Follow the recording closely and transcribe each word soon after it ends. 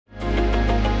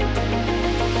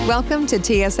Welcome to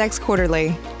TSX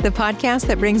Quarterly, the podcast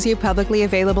that brings you publicly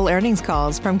available earnings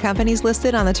calls from companies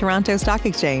listed on the Toronto Stock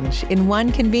Exchange in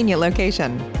one convenient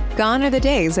location. Gone are the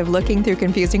days of looking through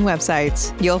confusing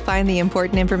websites. You'll find the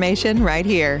important information right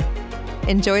here.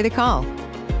 Enjoy the call.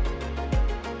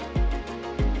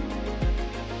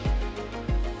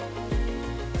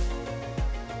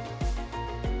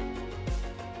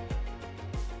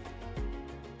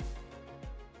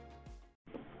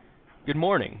 Good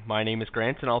morning. My name is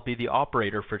Grant and I'll be the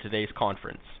operator for today's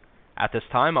conference. At this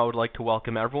time, I would like to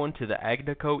welcome everyone to the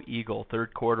Agnico Eagle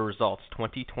Third Quarter Results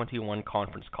 2021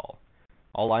 conference call.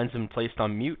 All lines have been placed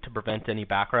on mute to prevent any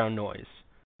background noise.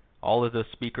 All of the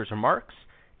speakers' remarks,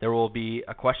 there will be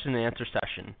a question and answer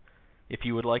session. If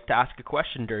you would like to ask a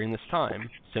question during this time,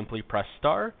 simply press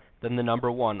star, then the number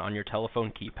 1 on your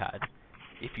telephone keypad.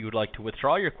 If you would like to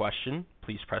withdraw your question,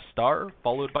 please press star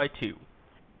followed by 2.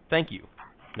 Thank you.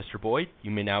 Mr. Boyd,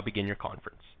 you may now begin your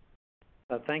conference.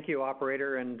 Thank you,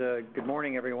 operator, and good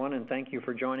morning, everyone, and thank you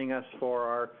for joining us for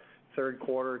our third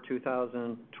quarter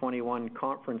 2021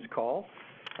 conference call.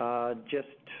 Just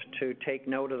to take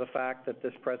note of the fact that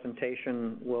this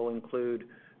presentation will include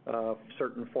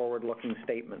certain forward-looking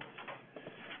statements.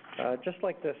 Just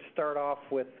like to start off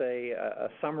with a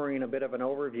summary and a bit of an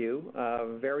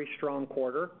overview. Very strong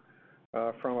quarter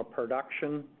from a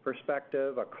production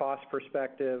perspective, a cost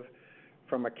perspective,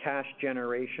 from a cash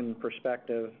generation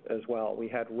perspective as well. We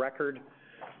had record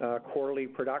quarterly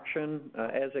production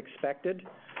as expected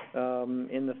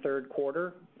in the third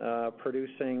quarter,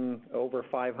 producing over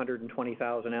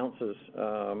 520,000 ounces,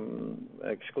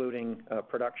 excluding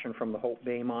production from the Hope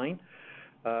Bay mine.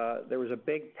 There was a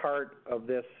big part of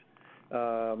this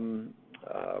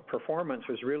performance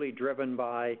was really driven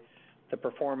by the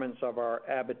performance of our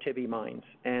Abitibi mines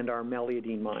and our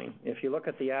Meliadine mine. If you look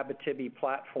at the Abitibi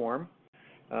platform,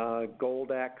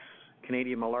 Goldex,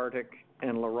 Canadian Malartic,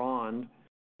 and LaRonde,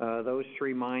 those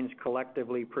three mines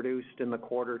collectively produced in the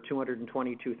quarter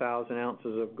 222,000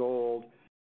 ounces of gold,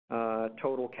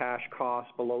 total cash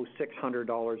cost below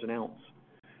 $600 an ounce.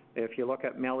 If you look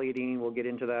at Meliadine, we'll get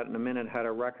into that in a minute, had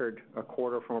a record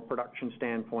quarter from a production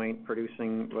standpoint,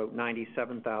 producing about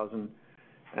 97,000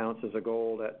 ounces of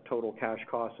gold at total cash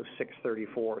cost of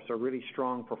 $634. So really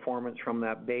strong performance from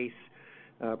that base,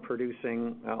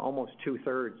 producing almost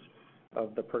 2/3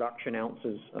 of the production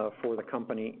ounces for the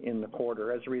company in the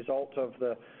quarter. As a result of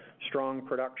the strong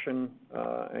production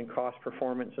and cost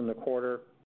performance in the quarter,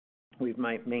 we've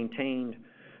maintained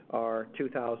our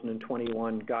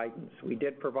 2021 guidance. We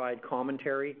did provide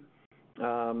commentary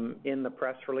in the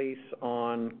press release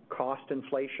on cost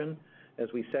inflation.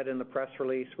 As we said in the press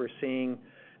release, we're seeing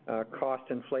cost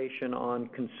inflation on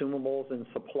consumables and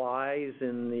supplies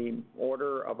in the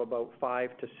order of about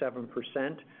 5 to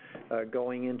 7%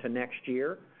 going into next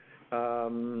year.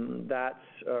 That's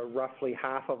roughly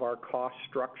half of our cost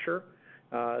structure.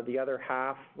 The other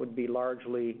half would be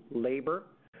largely labor,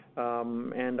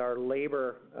 and our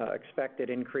labor expected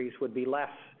increase would be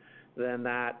less than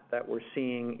that we're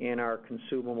seeing in our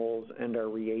consumables and our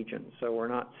reagents. So we're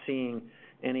not seeing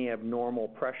any abnormal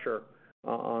pressure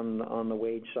on the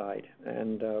wage side,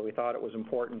 and we thought it was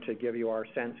important to give you our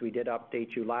sense. We did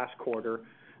update you last quarter,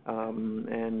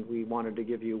 and we wanted to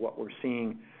give you what we're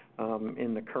seeing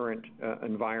in the current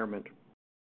environment.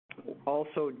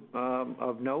 Also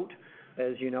of note,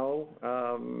 as you know,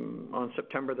 on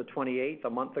September the 28th, a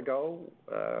month ago,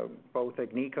 both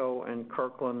Agnico and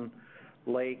Kirkland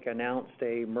Lake announced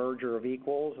a merger of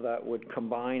equals that would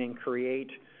combine and create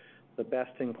the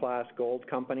best-in-class gold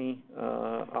company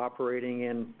operating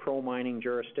in pro-mining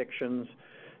jurisdictions,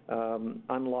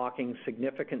 unlocking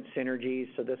significant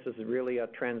synergies. So this is really a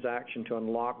transaction to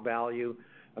unlock value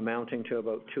amounting to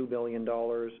about $2 billion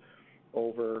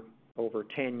over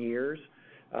 10 years.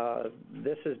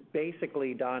 This is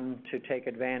basically done to take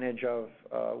advantage of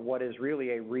what is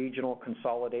really a regional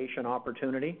consolidation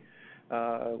opportunity,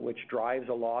 which drives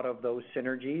a lot of those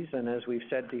synergies. And as we've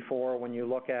said before, when you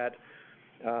look at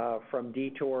from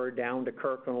Detour down to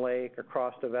Kirkland Lake,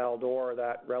 across to Val-d'Or,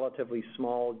 that relatively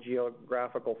small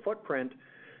geographical footprint,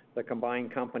 the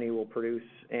combined company will produce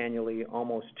annually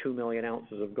almost 2 million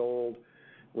ounces of gold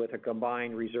with a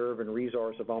combined reserve and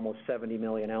resource of almost 70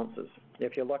 million ounces.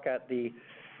 If you look at the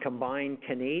combined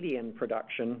Canadian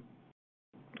production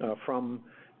from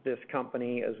this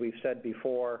company, as we've said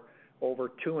before,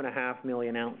 over 2.5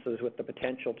 million ounces with the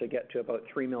potential to get to about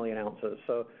 3 million ounces.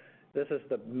 So this is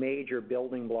the major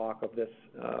building block of this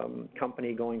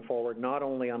company going forward, not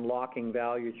only unlocking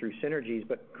value through synergies,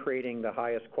 but creating the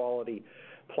highest quality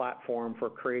platform for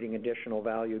creating additional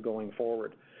value going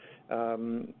forward.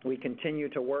 We continue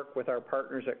to work with our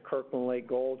partners at Kirkland Lake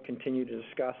Gold, continue to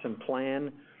discuss and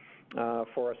plan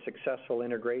for a successful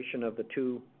integration of the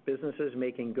two businesses,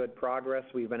 making good progress.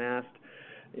 We've been asked,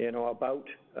 about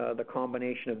the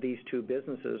combination of these two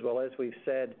businesses. Well, as we've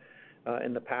said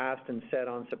in the past and said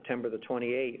on September the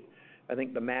 28th, I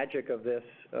think the magic of this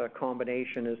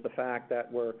combination is the fact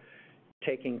that we're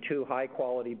taking two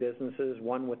high-quality businesses,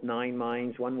 one with 9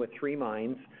 mines, one with 3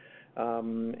 mines,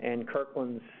 and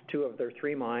Kirkland's 2 of their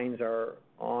 3 mines are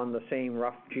on the same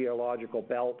rough geological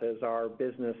belt as our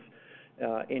business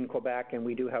in Quebec, and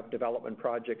we do have development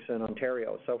projects in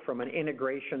Ontario. So from an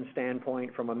integration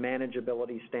standpoint, from a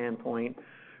manageability standpoint,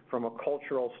 from a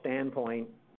cultural standpoint,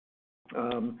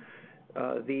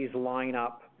 these line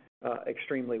up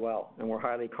extremely well, and we're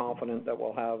highly confident that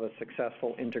we'll have a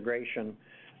successful integration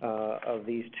of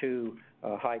these two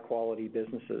high-quality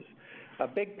businesses. A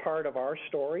big part of our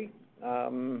story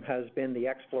has been the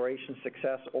exploration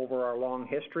success over our long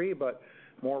history, but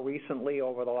more recently,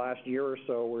 over the last year or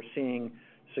so, we're seeing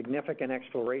significant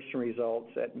exploration results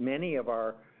at many of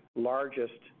our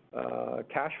largest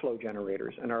cash flow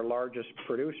generators and our largest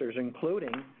producers,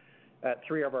 including at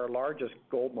 3 of our largest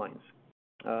gold mines.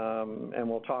 And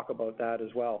we'll talk about that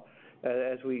as well.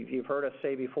 As you've heard us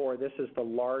say before, this is the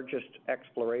largest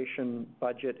exploration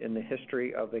budget in the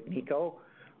history of Agnico,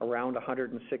 around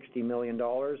 $160 million.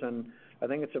 And I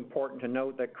think it's important to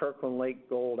note that Kirkland Lake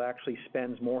Gold actually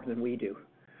spends more than we do.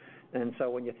 And so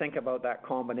when you think about that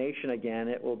combination again,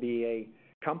 it will be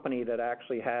a company that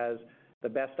actually has the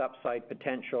best upside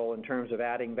potential in terms of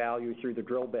adding value through the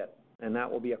drill bit. And that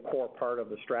will be a core part of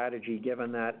the strategy,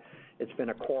 given that it's been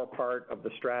a core part of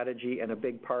the strategy and a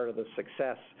big part of the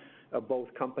success of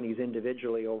both companies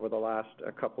individually over the last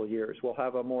couple of years. We'll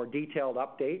have a more detailed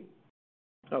update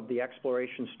of the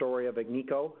exploration story of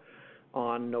Agnico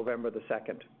on November the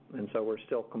 2nd. And so we're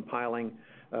still compiling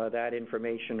that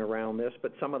information around this.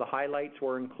 But some of the highlights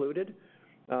were included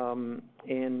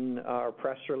in our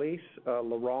press release.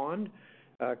 LaRonde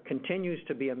continues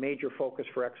to be a major focus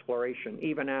for exploration,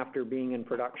 even after being in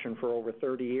production for over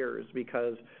 30 years,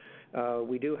 because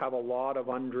we do have a lot of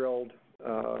undrilled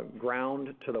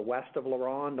ground to the west of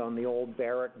LaRonde on the old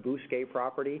Barrick Bousquet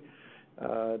property.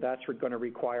 That's going to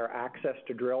require access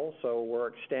to drill, so we're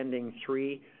extending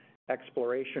 3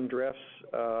 exploration drifts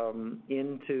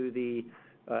into the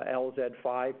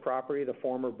LZ5 property, the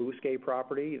former Bousquet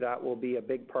property. That will be a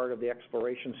big part of the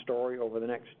exploration story over the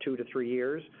next 2 to 3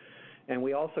 years. And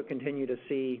we also continue to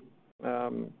see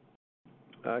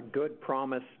good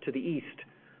promise to the east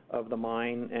of the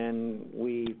mine, and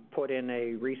we put in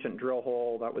a recent drill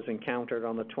hole that was encountered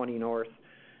on the 20 North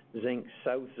Zinc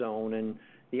South Zone, and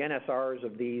the NSRs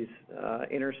of these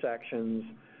intersections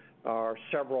are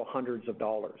several hundreds of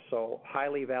dollars. So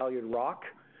highly valued rock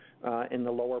in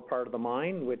the lower part of the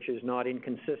mine, which is not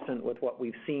inconsistent with what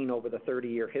we've seen over the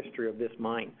 30-year history of this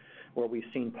mine, where we've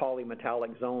seen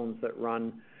polymetallic zones that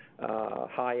run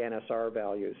high NSR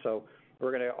values. So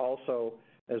we're going to also,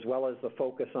 as well as the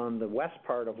focus on the west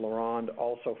part of LaRonde,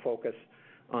 also focus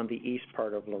on the east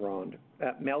part of LaRonde.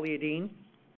 At Meliadine,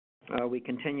 we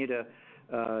continue to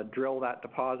drill that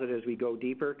deposit as we go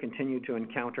deeper, continue to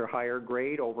encounter higher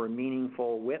grade over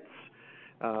meaningful widths,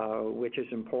 which is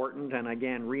important, and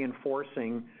again,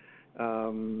 reinforcing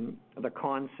the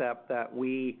concept that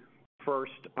we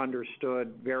first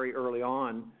understood very early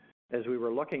on as we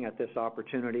were looking at this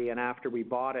opportunity, and after we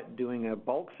bought it, doing a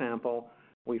bulk sample,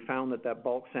 we found that that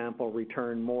bulk sample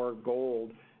returned more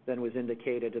gold than was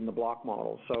indicated in the block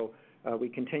model. So we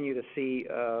continue to see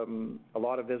a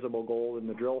lot of visible gold in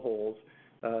the drill holes,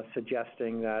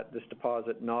 suggesting that this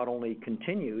deposit not only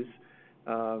continues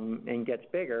and gets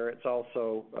bigger, it's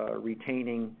also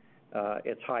retaining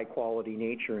its high-quality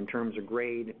nature in terms of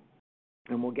grade.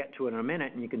 And we'll get to it in a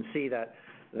minute, and you can see that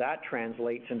that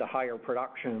translates into higher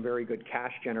production and very good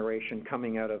cash generation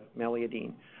coming out of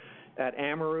Meliadine. At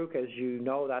Amaruq, as you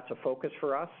know, that's a focus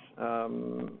for us.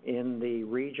 In the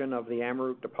region of the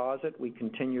Amaruq deposit, we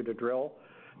continue to drill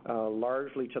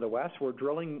largely to the west. We're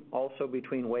drilling also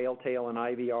between Whaletail and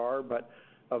IVR, but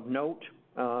of note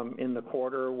in the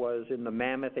quarter was in the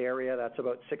Mammoth area. That's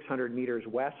about 600 meters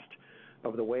west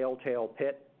of the Whaletail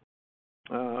pit.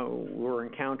 We're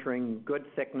encountering good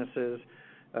thicknesses,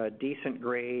 decent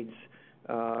grades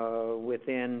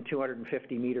within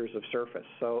 250 meters of surface.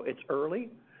 So it's early,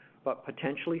 but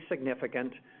potentially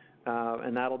significant,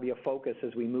 and that'll be a focus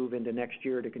as we move into next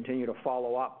year to continue to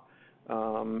follow up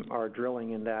our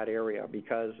drilling in that area,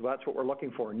 because that's what we're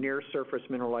looking for, near surface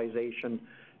mineralization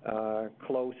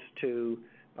close to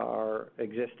our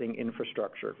existing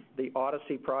infrastructure. The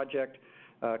Odyssey project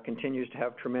continues to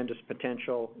have tremendous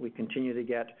potential. We continue to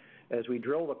get as we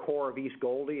drill the core of East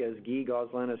Goldie, as Guy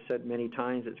Gosselin has said many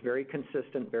times, it's very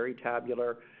consistent, very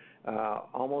tabular,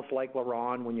 almost like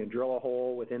LaRonde. When you drill a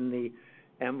hole within the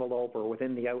envelope or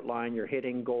within the outline, you're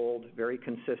hitting gold, very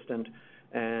consistent.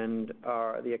 And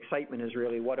the excitement is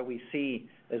really what do we see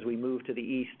as we move to the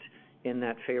east in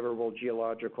that favorable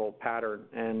geological pattern.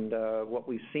 And what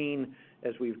we've seen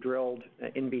as we've drilled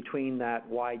in between that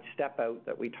wide step out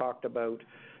that we talked about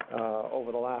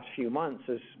over the last few months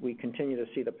is we continue to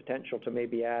see the potential to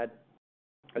maybe add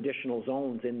additional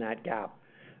zones in that gap.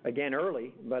 Again,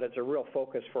 early, but it's a real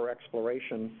focus for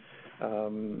exploration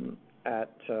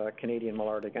at Canadian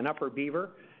Malartic. And Upper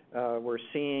Beaver, we're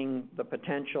seeing the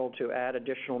potential to add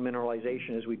additional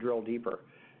mineralization as we drill deeper.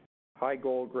 High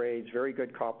gold grades, very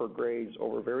good copper grades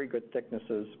over very good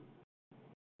thicknesses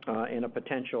in a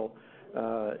potential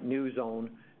new zone.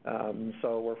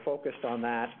 So we're focused on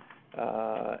that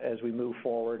as we move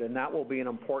forward, and that will be an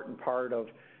important part of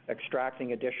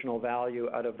extracting additional value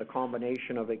out of the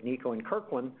combination of Agnico and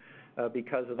Kirkland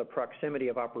because of the proximity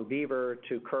of Upper Beaver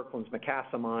to Kirkland's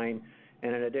Macassa mine.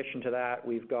 And in addition to that,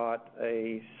 we've got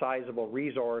a sizable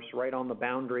resource right on the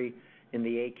boundary in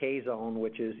the AK zone,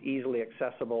 which is easily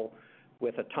accessible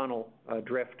with a tunnel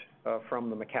drift from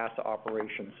the Macassa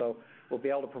operation. So we'll be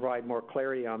able to provide more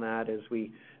clarity on that as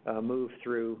we move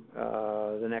through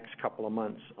the next couple of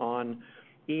months. On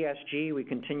ESG, we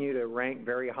continue to rank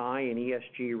very high in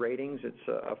ESG ratings. It's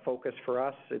a focus for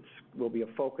us. It will be a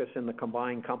focus in the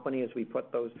combined company as we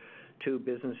put those two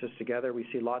businesses together. We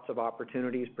see lots of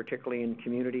opportunities, particularly in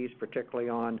communities, particularly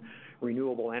on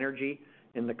renewable energy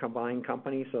in the combined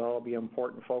company, so that'll be an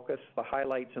important focus. The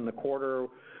highlights in the quarter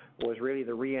was really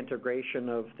the reintegration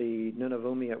of the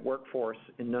Nunavummiut workforce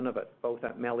in Nunavut, both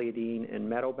at Meliadine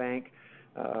and Meadowbank.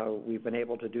 We've been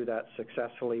able to do that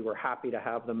successfully. We're happy to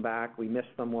have them back. We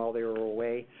missed them while they were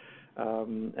away,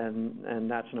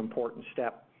 and that's an important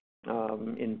step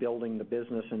in building the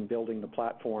business and building the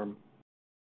platform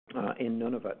in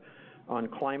Nunavut. On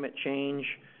climate change,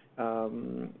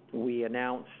 we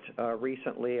announced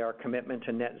recently our commitment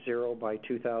to net zero by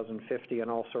 2050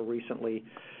 and also recently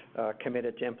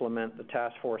committed to implement the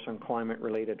Task Force on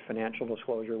Climate-Related Financial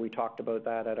Disclosure. We talked about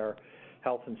that at our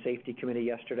Health and Safety Committee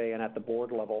yesterday and at the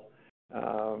board level.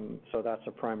 So that's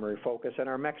a primary focus. And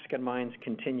our Mexican mines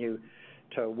continue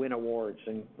to win awards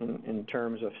in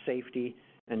terms of safety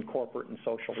and corporate and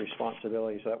social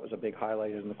responsibility. So that was a big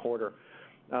highlight in the quarter.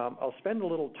 I'll spend a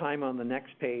little time on the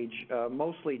next page,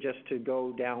 mostly just to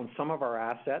go down some of our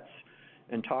assets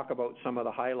and talk about some of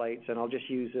the highlights, and I'll just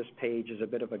use this page as a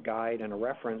bit of a guide and a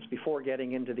reference. Before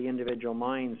getting into the individual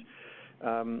mines,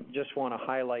 just want to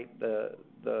highlight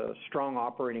the strong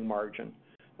operating margin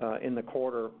in the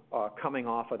quarter coming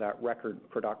off of that record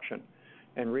production.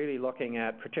 And really looking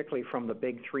at, particularly from the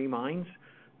big three mines,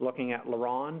 looking at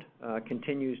LaRonde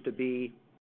continues to be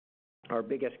our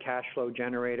biggest cash flow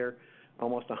generator,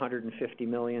 almost $150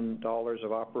 million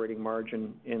of operating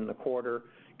margin in the quarter.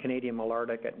 Canadian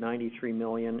Malartic at $93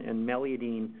 million, and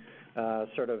Meliadine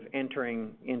sort of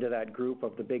entering into that group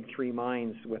of the big three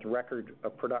mines with record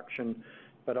production,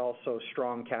 but also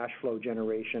strong cash flow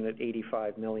generation at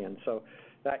 $85 million. So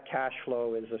that cash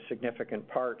flow is a significant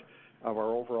part of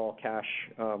our overall cash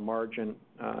margin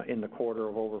in the quarter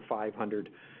of over $500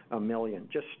 million.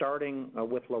 Just starting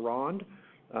with LaRonde,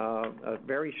 a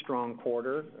very strong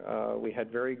quarter. We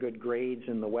had very good grades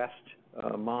in the West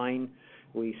mine.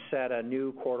 We set a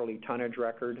new quarterly tonnage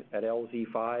record at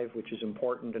LZ5, which is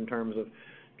important in terms of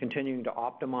continuing to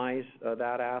optimize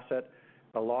that asset.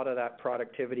 A lot of that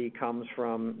productivity comes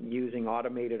from using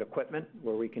automated equipment,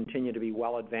 where we continue to be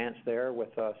well advanced there with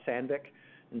Sandvik.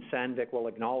 And Sandvik will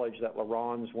acknowledge that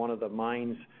LaRonde's one of the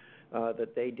mines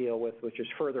that they deal with, which is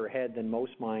further ahead than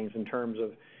most mines in terms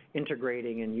of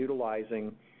integrating and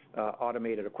utilizing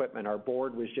automated equipment. Our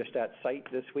board was just at site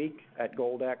this week at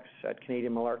Goldex, at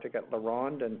Canadian Malartic, at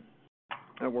LaRonde,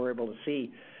 and we're able to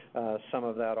see some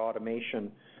of that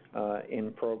automation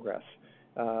in progress.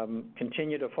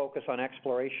 Continue to focus on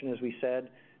exploration, as we said,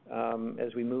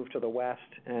 as we move to the west,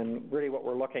 and really what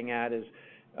we're looking at is,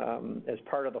 as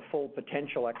part of the full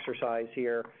potential exercise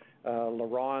here,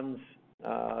 LaRonde's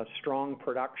strong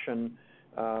production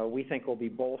we think will be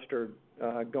bolstered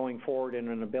going forward in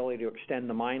an ability to extend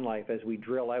the mine life as we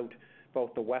drill out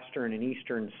both the western and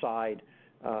eastern side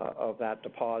of that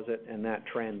deposit and that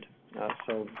trend.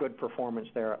 So good performance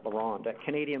there at LaRonde. At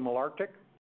Canadian Malartic,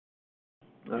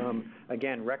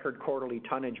 again, record quarterly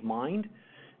tonnage mined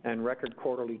and record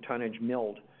quarterly tonnage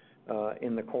milled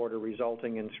in the quarter,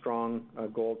 resulting in strong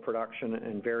gold production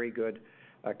and very good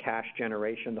cash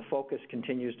generation. The focus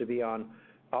continues to be on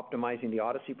optimizing the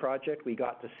Odyssey project. We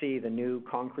got to see the new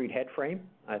concrete head frame.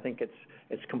 I think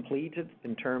it's completed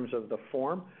in terms of the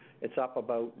form. It's up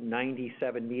about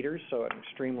 97 meters, so an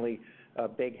extremely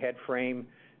big head frame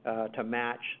to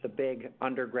match the big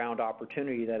underground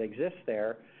opportunity that exists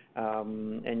there.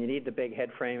 And you need the big head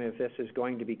frame if this is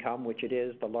going to become, which it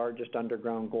is, the largest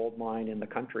underground gold mine in the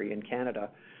country, in Canada,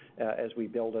 as we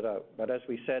build it out. But as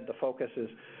we said, the focus is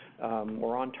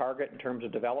we're on target in terms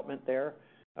of development there,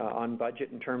 on budget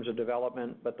in terms of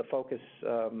development, but the focus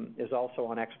is also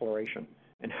on exploration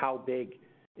and how big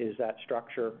is that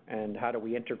structure and how do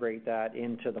we integrate that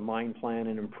into the mine plan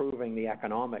and improving the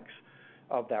economics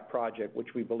of that project,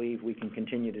 which we believe we can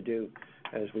continue to do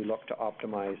as we look to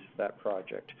optimize that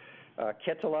project.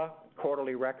 Kittila,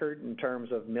 quarterly record in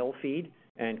terms of mill feed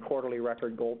and quarterly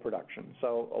record gold production.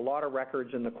 So a lot of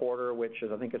records in the quarter, which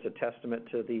is, I think, is a testament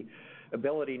to the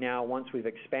ability now, once we've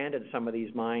expanded some of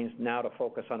these mines, now to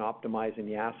focus on optimizing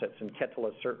the assets. And Kittila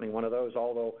is certainly one of those,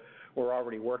 although we're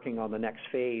already working on the next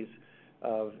phase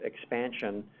of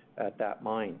expansion at that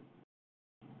mine.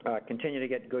 Continue to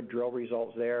get good drill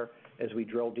results there. As we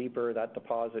drill deeper, that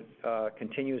deposit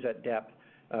continues at depth,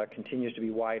 continues to be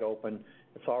wide open.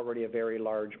 It's already a very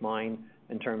large mine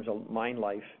in terms of mine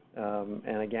life,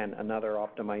 and again, another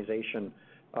optimization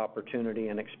opportunity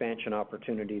and expansion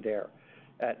opportunity there.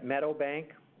 At Meadowbank,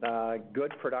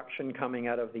 good production coming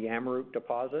out of the Amaruq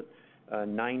deposit,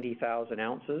 90,000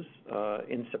 ounces.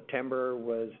 In September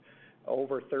was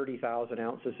over 30,000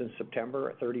 ounces in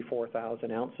September,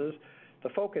 34,000 ounces. The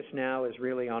focus now is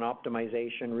really on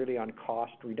optimization, really on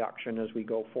cost reduction as we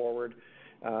go forward.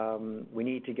 We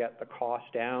need to get the cost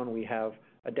down. We have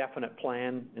a definite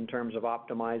plan in terms of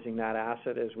optimizing that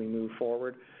asset as we move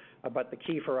forward. But the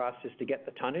key for us is to get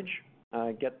the tonnage,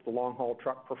 get the long-haul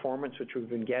truck performance, which we've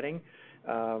been getting.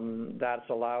 That's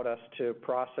allowed us to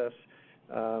process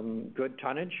good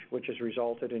tonnage, which has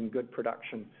resulted in good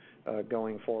production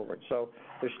going forward. So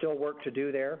there's still work to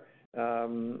do there.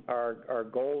 Our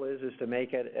goal is to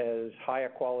make it as high a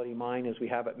quality mine as we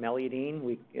have at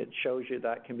Meliadine. It shows you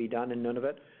that can be done in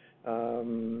Nunavut.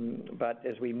 But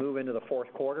as we move into the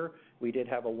fourth quarter, we did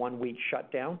have a 1-week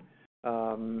shutdown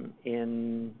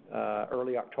in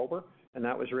early October, and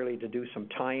that was really to do some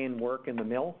tie-in work in the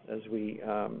mill as we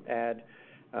add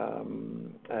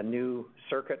a new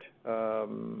circuit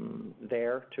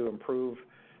there to improve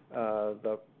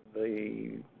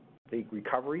the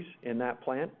recoveries in that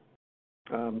plant.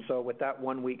 So with that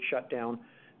 1-week shutdown,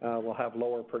 we'll have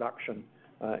lower production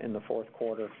in the fourth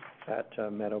quarter at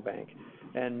Meadowbank.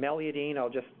 And Meliadine, I'll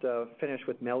just finish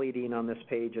with Meliadine on this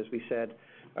page. As we said,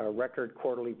 a record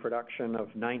quarterly production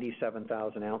of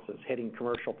 97,000 ounces, hitting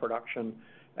commercial production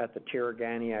at the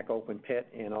Tiraganiaq open pit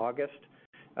in August.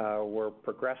 We're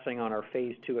progressing on our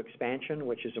Phase 2 expansion,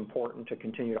 which is important to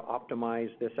continue to optimize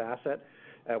this asset.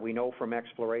 We know from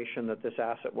exploration that this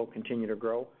asset will continue to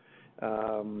grow.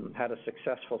 Had a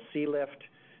successful sea lift.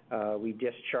 We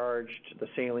discharged the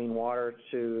saline water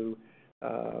to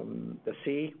the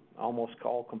sea, almost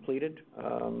all completed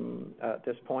at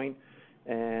this point.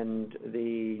 And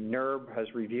the NERB has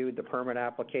reviewed the permit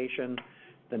application.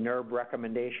 The NERB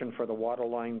recommendation for the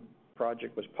waterline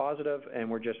project was positive, and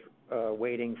we're just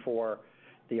waiting for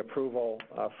the approval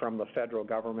from the federal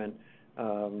government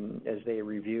as they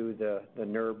review the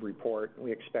NERB report.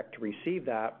 We expect to receive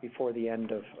that before the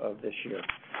end of this year.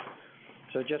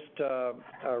 So just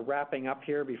wrapping up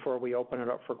here before we open it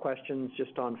up for questions,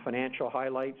 just on financial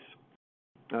highlights.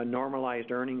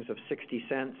 Normalized earnings of 60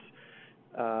 cents.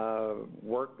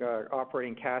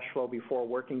 Operating cash flow before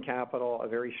working capital, a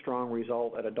very strong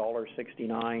result at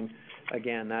 $1.69.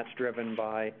 Again, that's driven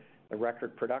by the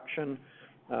record production,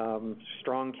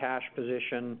 strong cash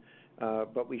position.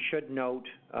 But we should note,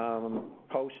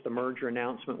 post the merger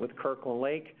announcement with Kirkland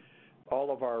Lake,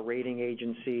 all of our rating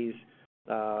agencies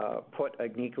put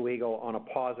Agnico Eagle on a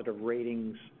positive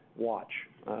ratings watch.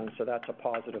 So that's a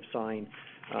positive sign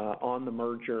on the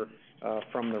merger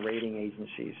from the rating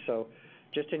agencies. So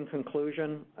just in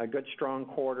conclusion, a good strong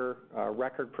quarter,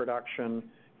 record production,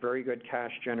 very good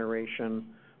cash generation,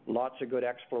 lots of good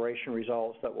exploration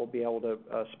results that we'll be able to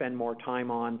spend more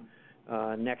time on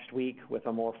next week with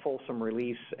a more fulsome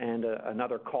release and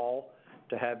another call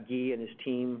to have Guy and his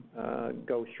team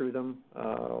go through them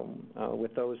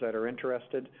with those that are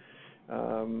interested.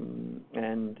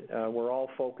 And we're all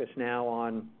focused now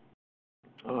on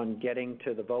getting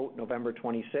to the vote November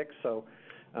 26th. So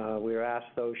we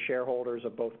asked those shareholders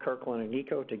of both Kirkland and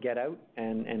Agnico to get out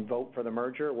and vote for the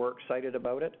merger. We're excited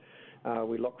about it.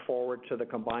 We look forward to the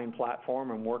combined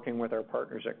platform and working with our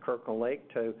partners at Kirkland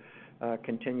Lake to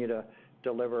continue to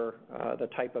deliver the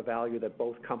type of value that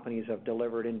both companies have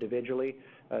delivered individually,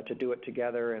 to do it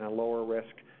together in a lower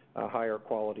risk, higher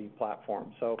quality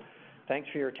platform. So thanks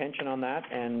for your attention on that,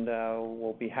 and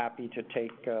we'll be happy to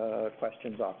take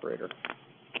questions, operator.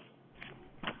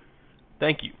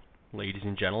 Thank you. Ladies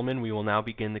and gentlemen, we will now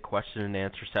begin the question and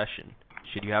answer session.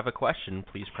 Should you have a question,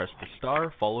 please press the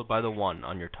star followed by the 1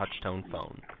 on your touch-tone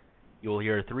phone. You will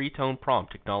hear a 3-tone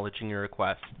prompt acknowledging your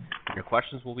request, and your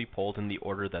questions will be polled in the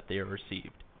order that they are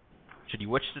received. Should you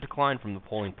wish to decline from the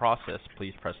polling process,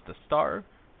 please press the star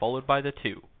followed by the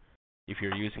 2. If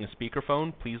you're using a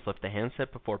speakerphone, please lift the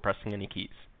handset before pressing any keys.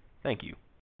 Thank you.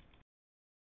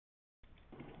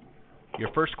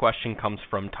 Your first question comes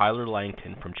from Tyler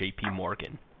Langton from JP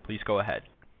Morgan. Please go ahead.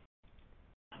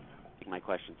 My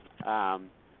questions.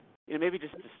 Maybe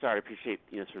just to start, I appreciate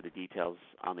sort of the details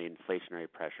on the inflationary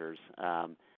pressures. I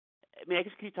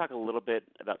guess can you talk a little bit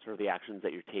about sort of the actions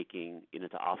that you're taking,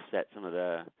 to offset some of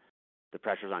the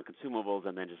pressures on consumables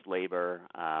and then just labor,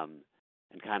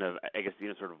 and kind of, I guess,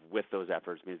 sort of with those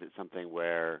efforts, is it something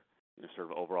where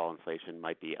sort of overall inflation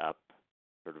might be up,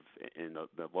 sort of in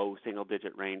the low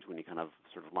single-digit range when you kind of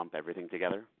sort of lump everything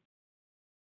together?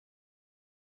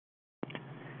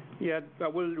 Yeah, I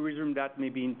will resume that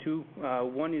maybe in two.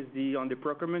 One is on the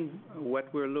procurement,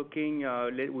 what we're looking,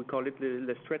 we call it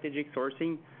the strategic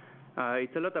sourcing.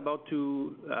 It's a lot about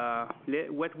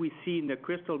what we see in the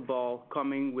crystal ball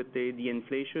coming with the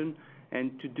inflation,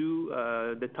 and to do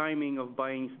the timing of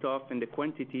buying stuff and the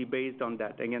quantity based on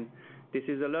that. Again, this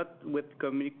is a lot with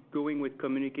going with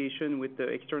communication with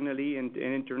externally and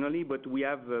internally, but we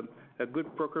have a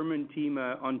good procurement team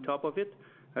on top of it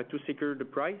to secure the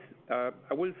price.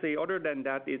 I will say other than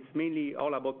that, it's mainly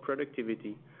all about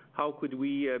productivity. How could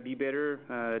we be better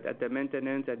at the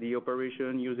maintenance, at the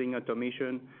operation, using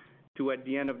automation to, at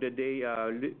the end of the day,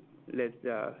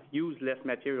 use less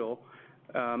material.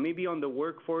 Maybe on the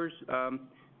workforce,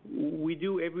 we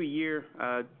do every year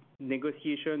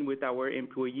negotiation with our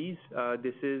employees.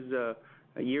 This is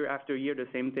year after year the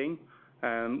same thing.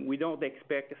 We don't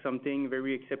expect something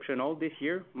very exceptional this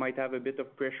year. Might have a bit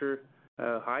of pressure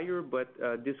higher, but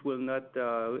this will not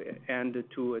end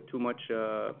to too much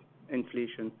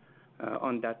inflation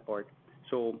on that part.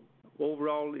 So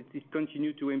overall, it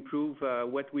continue to improve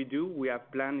what we do. We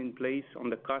have plan in place on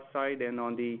the cost side and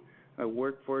on the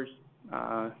workforce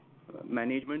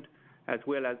management, as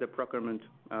well as the procurement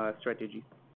strategy.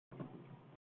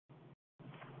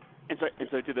 And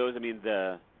so to those,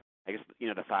 the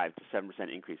 5 to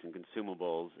 7% increase in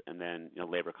consumables, and then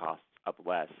labor costs up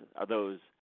less. Are those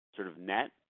sort of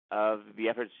net of the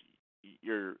efforts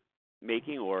you're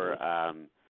making, or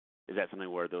is that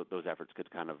something where those efforts could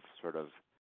kind of sort of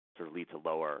lead to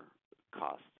lower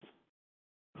costs?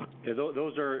 Yeah,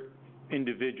 those are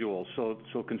individual. So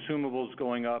consumables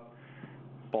going up,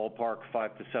 ballpark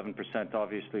 5 to 7%.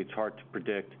 Obviously, it's hard to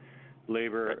predict.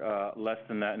 Labor less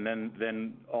than that, and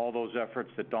then all those efforts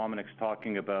that Dominic's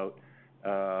talking about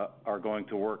are going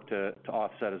to work to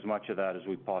offset as much of that as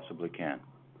we possibly can.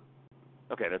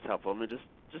 Okay, that's helpful. And then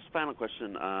just final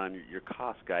question on your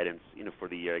cost guidance, for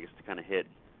the year. I guess to kind of hit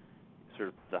sort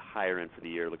of the higher end for the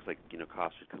year, it looks like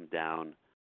costs should come down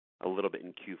a little bit in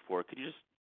Q4. Could you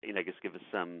just I guess give us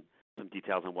some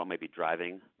details on what might be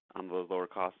driving on those lower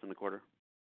costs in the quarter?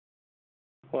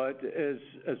 Well,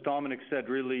 as Dominic said,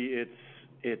 really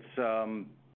it's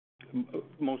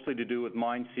mostly to do with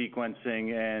mine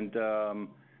sequencing and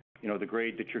the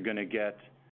grade that you're going to get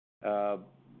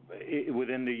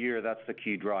within the year. That's the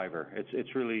key driver.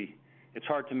 It's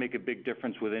hard to make a big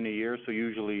difference within a year. So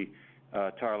usually,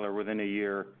 Tyler, within a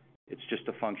year, it's just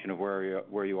a function of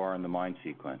where you are in the mine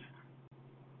sequence.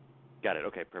 Got it.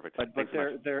 Okay, perfect. But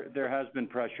there has been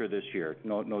pressure this year,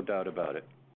 no doubt about it.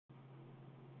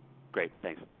 Great,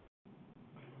 thanks.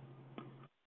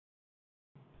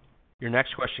 Your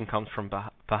next question comes from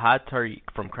Fahad Tariq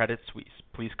from Credit Suisse.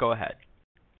 Please go ahead.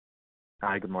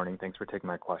 Hi, good morning. Thanks for taking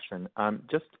my question.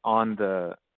 Just on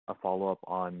a follow-up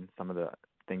on some of the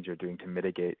things you're doing to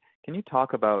mitigate, can you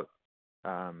talk about,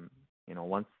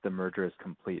 once the merger is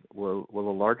complete, will a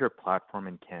larger platform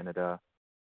in Canada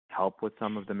help with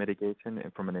some of the mitigation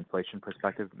and from an inflation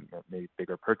perspective, maybe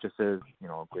bigger purchases,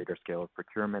 greater scale of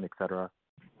procurement, et cetera?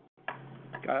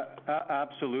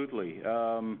 Absolutely.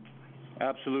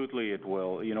 Absolutely it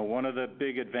will. One of the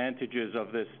big advantages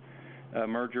of this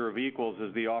merger of equals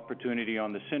is the opportunity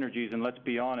on the synergies. And let's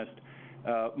be honest,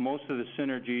 most of the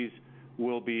synergies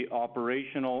will be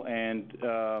operational and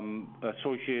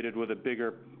associated with a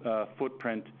bigger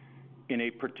footprint in a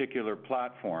particular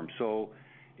platform. So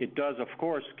it does, of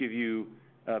course, give you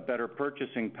better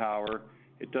purchasing power.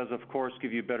 It does, of course,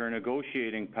 give you better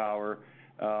negotiating power.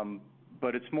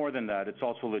 but it's more than that. It's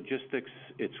also logistics,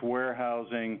 it's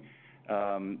warehousing,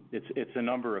 it's a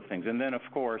number of things. And then, of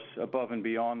course, above and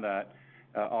beyond that,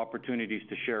 opportunities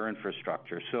to share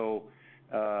infrastructure. So,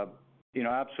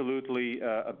 absolutely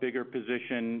a bigger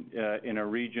position in a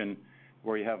region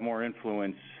where you have more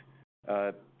influence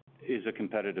is a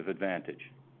competitive advantage.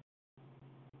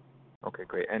 Okay,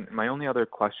 great. And my only other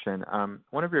question,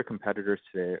 one of your competitors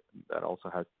today that also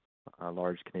has a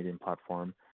large Canadian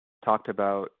platform talked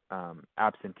about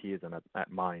absenteeism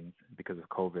at mines because of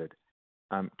COVID.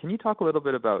 Can you talk a little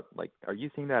bit about, are you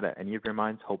seeing that at any of your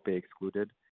mines, Hope Bay excluded,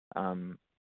 and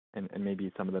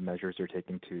maybe some of the measures you're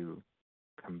taking to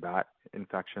combat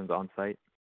infections on site?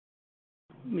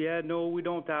 Yeah, no, we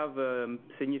don't have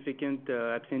significant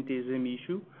absenteeism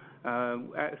issue.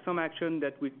 Some action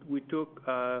that we took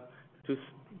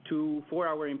for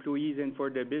our employees and for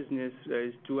the business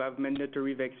is to have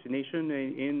mandatory vaccination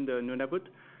in the Nunavut,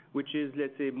 which is,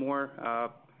 let's say, more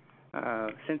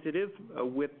sensitive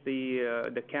with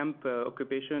the camp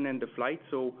occupation and the flight.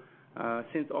 So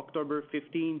since October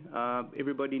 15,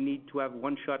 everybody need to have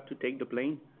one shot to take the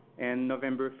plane, and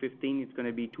November 15, it's going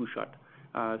to be 2 shots.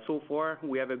 So far,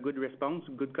 we have a good response,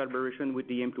 good collaboration with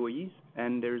the employees,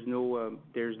 and there's no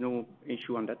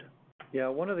issue on that. Yeah,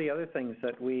 one of the other things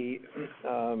that we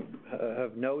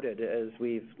have noted as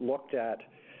we've looked at,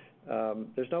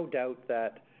 there's no doubt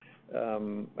that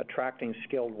attracting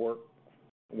skilled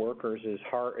workers is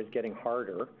getting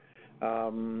harder.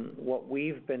 What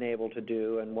we've been able to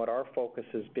do and what our focus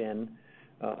has been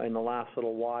in the last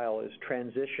little while is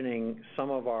transitioning some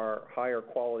of our higher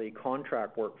quality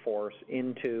contract workforce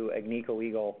into Agnico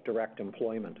Eagle direct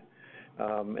employment.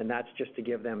 And that's just to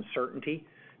give them certainty,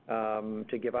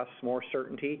 to give us more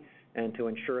certainty, and to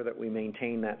ensure that we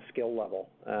maintain that skill level.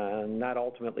 And that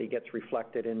ultimately gets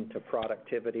reflected into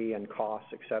productivity and costs,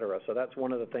 et cetera. So that's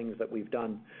one of the things that we've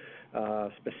done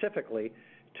specifically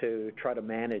to try to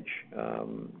manage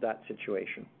that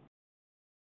situation.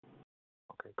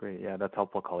 Okay, great. Yeah, that's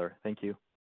helpful color. Thank you.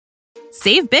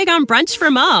 Save big on brunch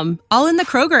for mom, all in the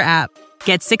Kroger app.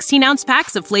 Get 16-ounce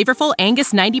packs of flavorful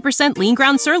Angus 90% lean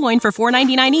ground sirloin for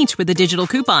 $4.99 each with a digital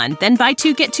coupon. Then buy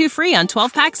 2, get 2 free on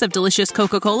 12 packs of delicious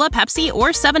Coca-Cola, Pepsi, or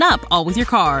 7-Up, all with your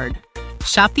card.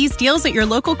 Shop these deals at your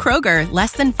local Kroger,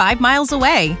 less than 5 miles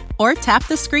away. Or tap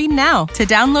the screen now to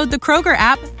download the Kroger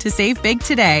app to save big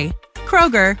today.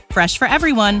 Kroger, fresh for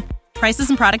everyone. Prices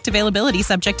and product availability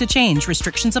subject to change.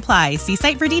 Restrictions apply. See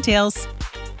site for details.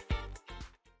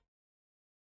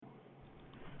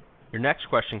 Your next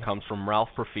question comes from Ralph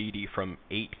Profiti from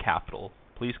 8 Capital.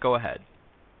 Please go ahead.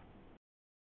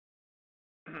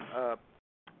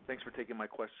 Thanks for taking my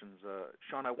questions.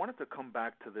 Sean, I wanted to come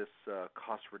back to this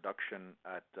cost reduction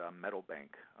at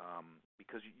Meadowbank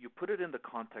because you put it in the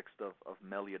context of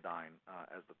Meliadine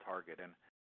as the target. And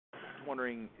I'm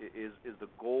wondering, is the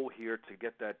goal here to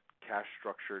get that cash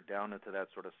structure down into that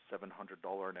sort of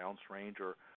 $700 an ounce range,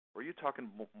 or are you talking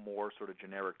more sort of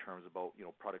generic terms about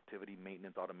productivity,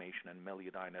 maintenance, automation, and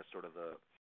Meliadine as sort of the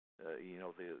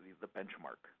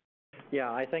benchmark?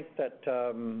 Yeah, I think that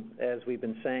as we've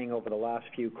been saying over the last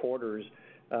few quarters,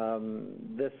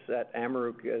 this at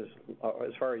Amaruq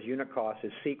as far as unit cost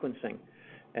is sequencing.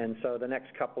 And so the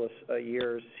next couple of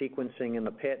years, sequencing in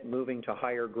the pit, moving to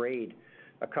higher grade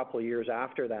a couple of years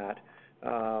after that,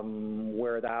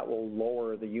 where that will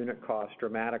lower the unit cost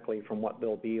dramatically from what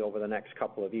they'll be over the next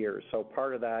couple of years. So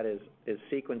part of that is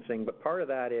sequencing, but part of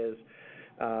that is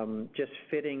just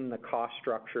fitting the cost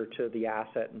structure to the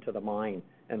asset and to the mine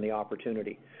and the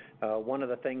opportunity. One of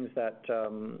the things that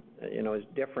is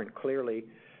different clearly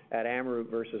at Amaruq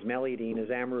versus Meliadine is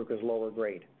Amaruq is lower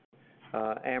grade.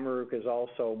 Amaruq is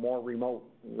also more remote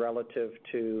relative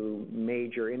to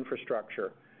major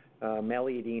infrastructure.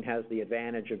 Meliadine has the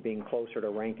advantage of being closer to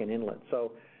Rankin Inlet.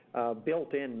 So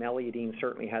built-in, Meliadine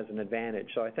certainly has an advantage.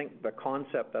 So I think the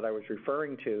concept that I was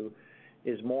referring to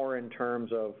is more in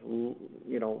terms of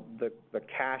the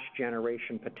cash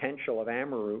generation potential of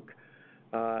Amaruq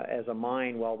as a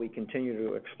mine while we continue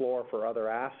to explore for other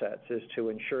assets is to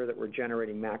ensure that we're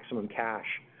generating maximum cash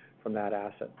from that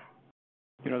asset.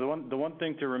 The one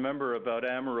thing to remember about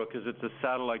Amaruq is it's a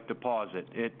satellite deposit.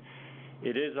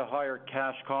 It is a higher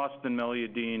cash cost than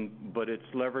Meliadine, but it's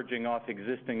leveraging off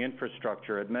existing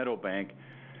infrastructure at Meadowbank.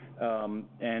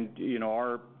 And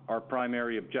our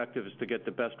primary objective is to get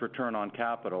the best return on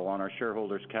capital, on our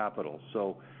shareholders' capital.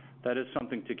 So that is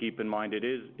something to keep in mind.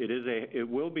 It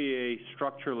will be a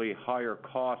structurally higher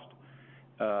cost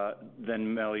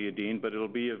than Meliadine, but it'll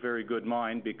be a very good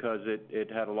mine because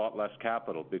it had a lot less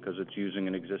capital because it's using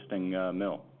an existing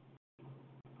mill.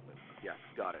 Yeah,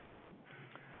 got it.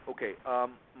 Okay.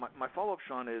 My follow-up,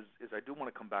 Sean, is I do want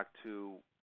to come back to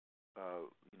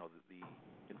the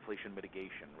inflation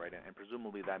mitigation, right? And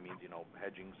presumably that means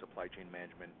hedging, supply chain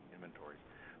management, inventories.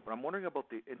 But I'm wondering about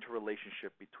the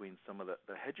interrelationship between some of the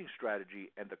hedging strategy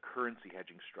and the currency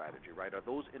hedging strategy, right? Are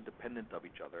those independent of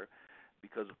each other?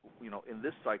 Because in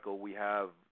this cycle we have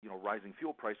rising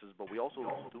fuel prices, but we also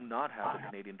do not have the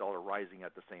Canadian dollar rising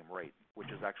at the same rate, which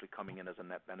is actually coming in as a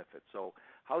net benefit. So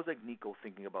how is Agnico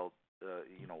thinking about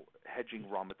hedging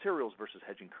raw materials versus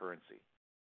hedging currency?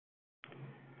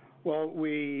 Well,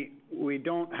 we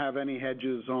don't have any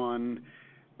hedges on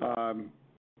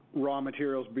raw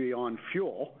materials beyond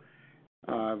fuel.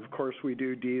 Of course, we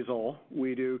do diesel.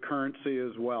 We do currency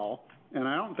as well. And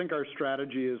I don't think our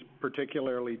strategy is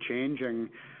particularly changing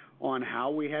on how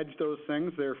we hedge those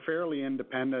things. They're fairly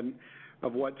independent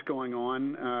of what's going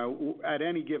on. At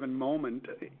any given moment,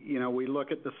 we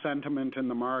look at the sentiment in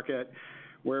the market,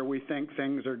 where we think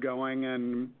things are going,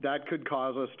 and that could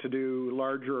cause us to do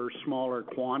larger or smaller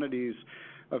quantities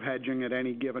of hedging at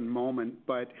any given moment.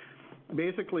 But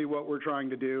basically what we're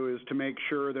trying to do is to make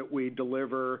sure that we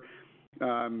deliver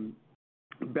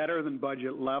better than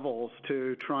budget levels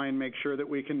to try and make sure that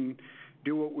we can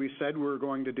do what we said we were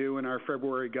going to do in our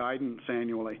February guidance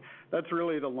annually. That's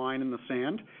really the line in the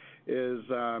sand, is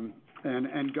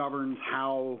and governs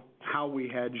how we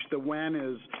hedge. The when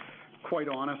is quite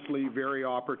honestly very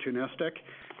opportunistic,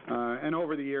 and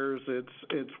over the years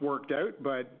it's worked out,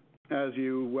 but as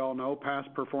you well know,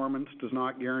 past performance does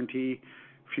not guarantee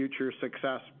future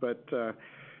success, but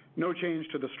no change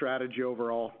to the strategy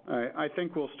overall. I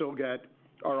think we'll still get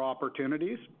our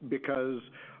opportunities because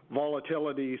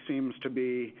volatility seems to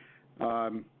be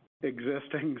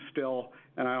existing still,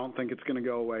 and I don't think it's going to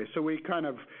go away. So we kind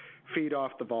of feed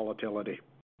off the volatility.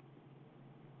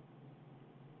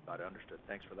 Got it, understood.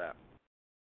 Thanks for that.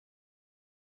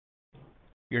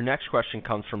 Your next question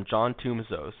comes from John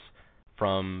Tumazos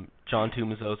from John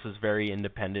Tumazos' Very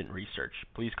Independent Research.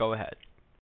 Please go ahead.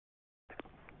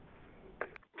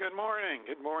 Good morning.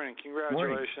 Good morning.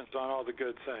 Congratulations on all the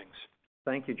good things.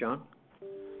 Thank you, John.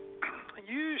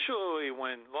 Usually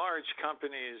when large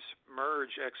companies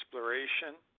merge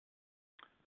exploration,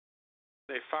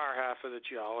 they fire half of the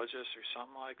geologists or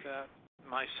something like that.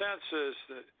 My sense is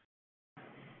that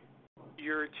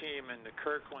your team and the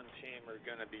Kirkland team are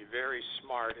going to be very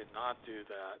smart and not do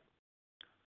that.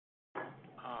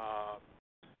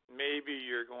 Maybe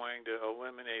you're going to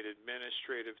eliminate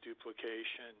administrative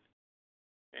duplication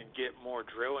and get more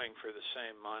drilling for the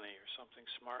same money or something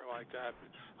smart like that.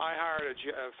 I hired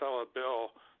a fellow,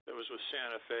 Bill, that was with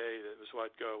Santa Fe, that was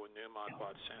let go when Newmont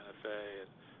bought Santa Fe. And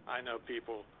I know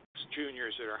people,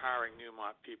 juniors that are hiring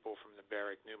Newmont people from the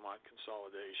Barrick-Newmont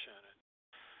consolidation. And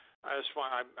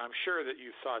I'm sure that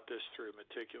you thought this through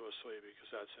meticulously because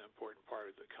that's an important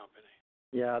part of the company.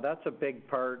 Yeah, that's a big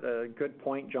part. Good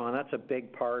point, John. That's a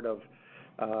big part of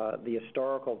the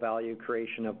historical value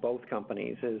creation of both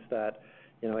companies is that,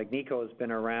 Agnico has been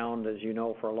around, as you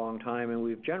know, for a long time, and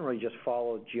we've generally just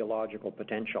followed geological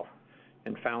potential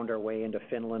and found our way into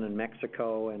Finland and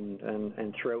Mexico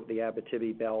and throughout the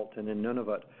Abitibi Belt and in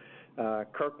Nunavut.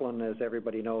 Kirkland, as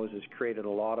everybody knows, has created a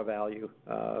lot of value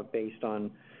based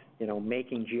on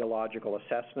making geological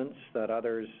assessments that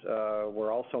others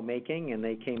were also making, and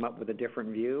they came up with a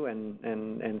different view,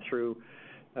 and through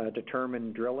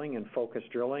determined drilling and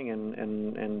focused drilling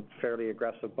and fairly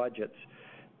aggressive budgets,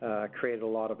 created a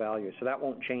lot of value. So that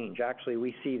won't change. Actually,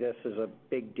 we see this as a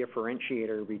big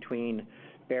differentiator between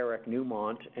Barrick,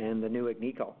 Newmont, and the new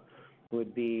Agnico.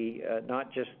 Would be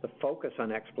not just the focus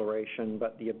on exploration,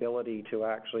 but the ability to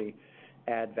actually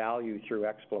add value through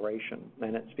exploration.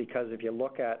 And it's because if you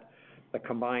look at the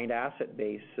combined asset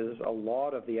bases, a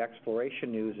lot of the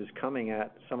exploration news is coming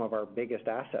at some of our biggest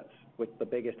assets with the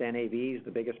biggest NAVs,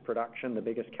 the biggest production, the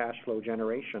biggest cash flow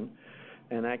generation.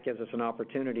 And that gives us an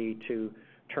opportunity to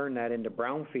turn that into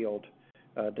brownfield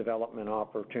development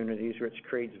opportunities, which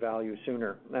creates value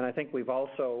sooner. And I think we've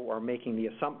also are making the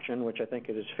assumption, which I think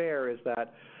it is fair, is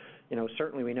that,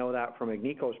 certainly we know that from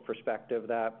Agnico's perspective,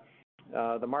 that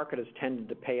the market has tended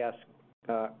to pay us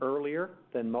earlier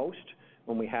than most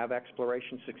when we have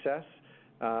exploration success.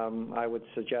 I would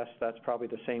suggest that's probably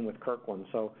the same with Kirkland.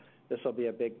 So this will be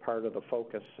a big part of the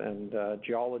focus, and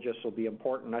geologists will be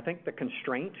important. I think the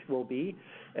constraint will be,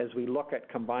 as we look at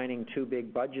combining two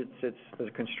big budgets, it's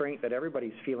the constraint that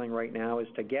everybody's feeling right now is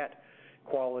to get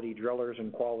quality drillers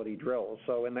and quality drills.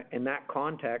 So in that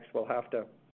context, we'll have to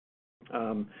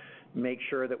make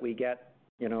sure that we get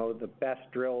the best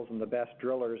drills and the best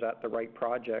drillers at the right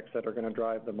projects that are going to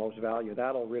drive the most value.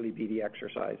 That'll really be the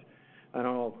exercise. I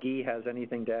don't know if Guy has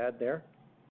anything to add there.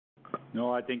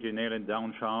 No, I think you nailed it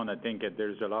down, Sean. I think that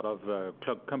there's a lot of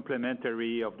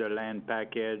complementary of the land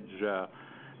package,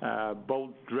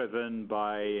 both driven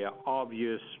by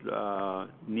obvious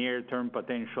near-term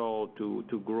potential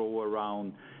to grow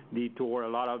around Detour, a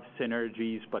lot of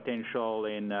synergies potential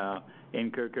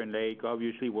in Kirkland Lake.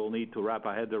 Obviously, we'll need to wrap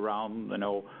our heads around,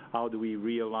 how do we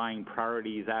realign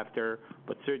priorities after,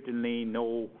 but certainly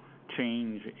no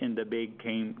change in the big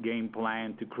game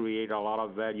plan to create a lot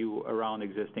of value around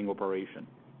existing operation.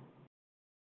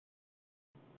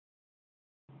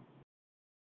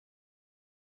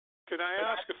 Could I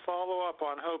ask a follow-up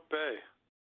on Hope Bay?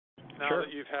 Now Sure.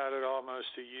 that you've had it almost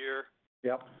a year.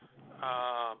 Yep.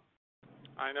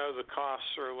 I know the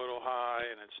costs are a little high,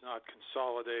 and it's not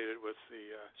consolidated with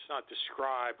it's not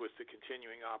described with the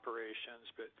continuing operations,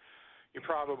 but you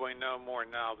probably know more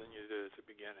now than you did at the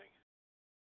beginning.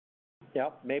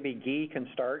 Yep. Maybe Guy can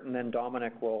start, and then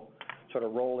Dominic will sort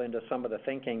of roll into some of the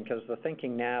thinking, because the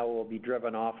thinking now will be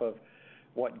driven off of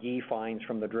what Guy finds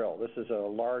from the drill. This is a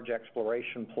large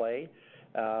exploration play,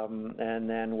 and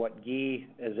then what Guy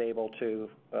is able to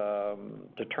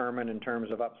determine in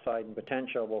terms of upside and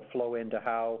potential will flow into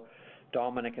how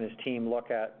Dominic and his team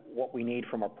look at what we need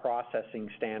from a processing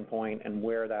standpoint and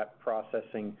where that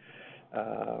processing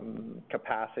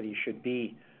capacity should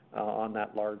be on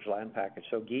that large land package.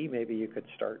 So Guy, maybe you could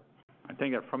start. I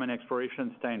think that from an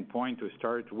exploration standpoint, to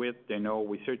start with,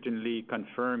 we certainly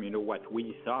confirm, what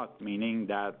we thought, meaning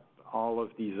that all of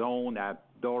the zone at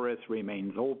Doris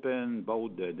remains open,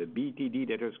 both the BTD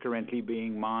that is currently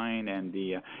being mined and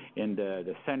in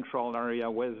the central area,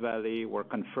 West Valley, we're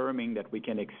confirming that we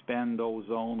can expand those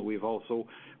zones. We've also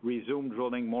resumed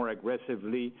drilling more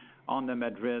aggressively on the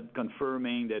Madrid,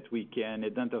 confirming that we can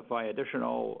identify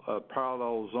additional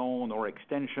parallel zone or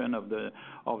extension of the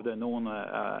known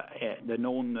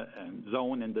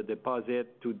zone in the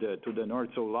deposit to the north.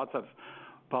 So lots of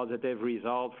positive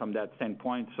results from that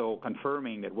standpoint. So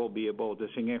confirming that we'll be able to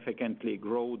significantly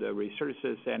grow the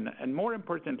resources, and more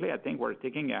importantly, I think we're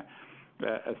taking a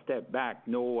step back.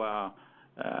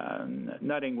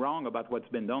 Nothing wrong about what's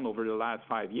been done over the last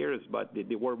 5 years, but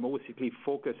they were mostly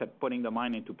focused at putting the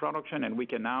mine into production, and we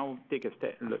can now take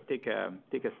a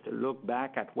look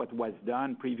back at what was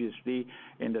done previously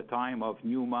in the time of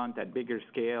Newmont at bigger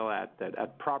scale,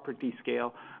 at property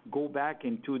scale, go back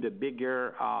into the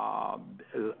bigger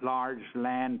large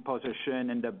land position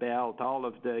in the belt, all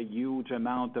of the huge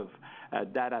amount of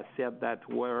data set that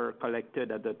were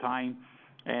collected at the time,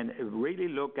 and really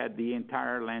look at the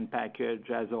entire land package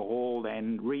as a whole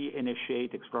and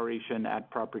reinitiate exploration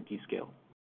at property scale.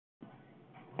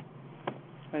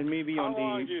 And maybe How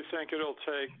long do you think it'll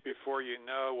take before you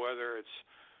know whether it's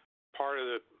part of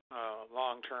the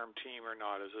long-term team or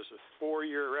not? Is this a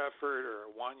 4-year effort or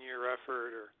a 1-year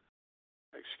effort? Or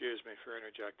excuse me for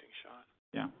interjecting, Sean.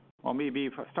 Yeah. Well, maybe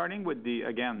starting with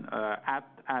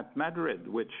at Madrid,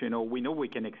 which we know we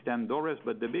can extend Doris,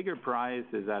 but the bigger prize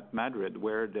is at Madrid,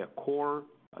 where the core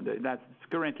that's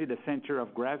currently the center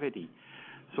of gravity.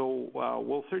 So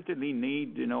we'll certainly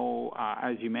need,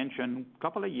 as you mentioned, a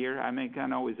couple of years. I mean,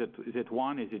 is it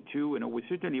 1? Is it 2? We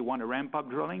certainly want to ramp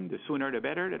up drilling. The sooner the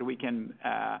better, that we can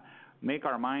make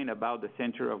our mind about the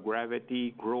center of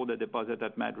gravity, grow the deposit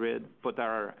at Madrid, put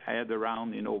our head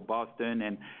around,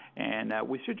 Boston, and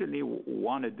we certainly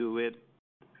want to do it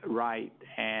right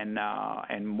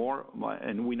and more,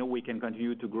 and we know we can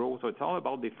continue to grow. So it's all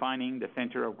about defining the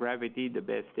center of gravity, the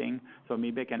best thing. So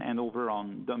maybe I can hand over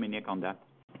on Dominic on that.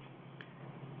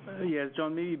 Yes,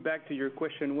 John, maybe back to your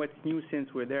question, what's new since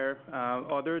we're there,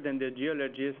 other than the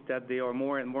geologists that they are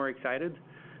more and more excited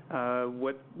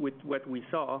with what we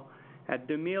saw. At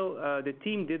the mill, the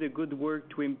team did a good work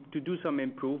to do some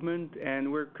improvement,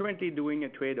 and we're currently doing a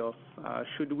trade-off.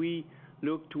 Should we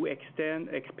look to expand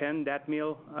that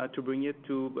mill to bring it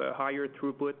to a higher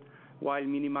throughput while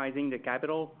minimizing the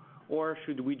capital, or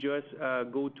should we just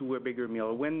go to a bigger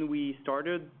mill? When we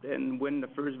started and when the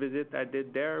first visit I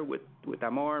did there with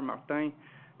Amar, Martin,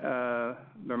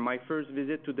 my first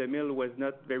visit to the mill was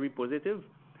not very positive,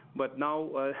 but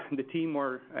now the team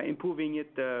are improving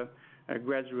it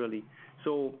gradually.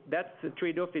 So that's a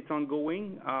trade-off. It's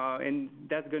ongoing, and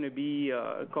that's going to be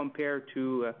compared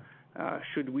to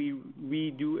should we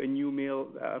redo a new mill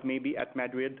maybe at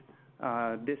Madrid.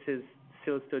 This is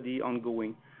still study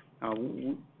ongoing.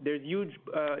 There's huge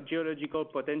geological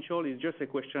potential. It's just a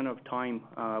question of time.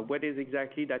 What is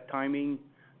exactly that timing?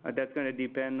 That's going to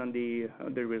depend on the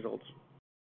results.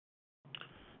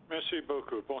 Merci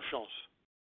beaucoup. Bonne chance.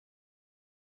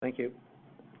 Thank you.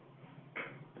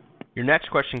 Your next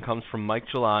question comes from Mike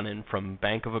Jalonen from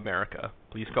Bank of America.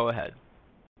 Please go ahead.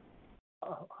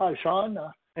 Hi, Sean.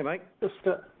 Hey, Mike. Just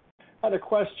I had a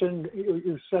question.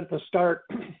 You said at the start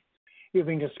you've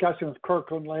been discussing with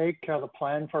Kirkland Lake the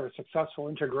plan for a successful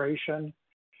integration,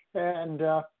 and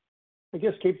I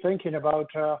just keep thinking about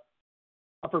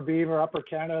Upper Beaver, Upper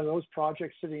Canada, those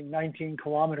projects sitting 19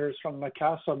 kilometers from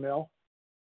Macassa Mill.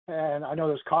 And I know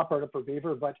there's copper at Upper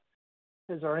Beaver, but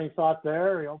is there any thought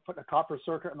there, putting a copper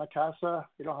circuit in Macassa?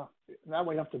 That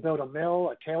way you have to build a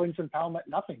mill, a tailings impoundment,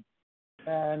 nothing.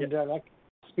 And that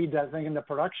speed that thing into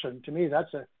production. To me,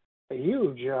 that's a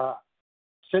huge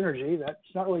synergy that's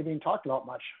not really being talked about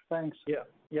much. Thanks.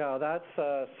 Yeah,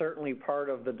 that's certainly part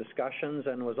of the discussions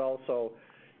and was also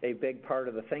a big part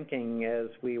of the thinking as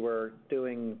we were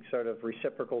doing sort of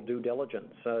reciprocal due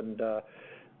diligence. And,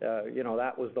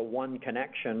 that was the one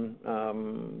connection,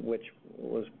 which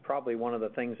was probably one of the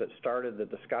things that started the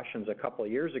discussions a couple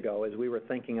of years ago as we were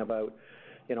thinking about,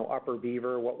 Upper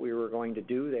Beaver, what we were going to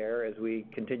do there as we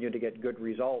continued to get good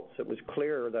results. It was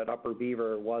clear that Upper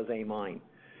Beaver was a mine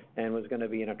and was going to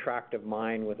be an attractive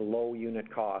mine with low unit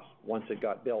costs once it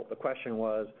got built. The question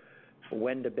was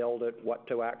when to build it, what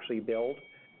to actually build.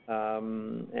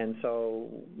 And so,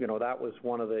 that was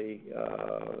one of the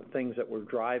things that were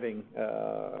driving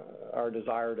our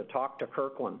desire to talk to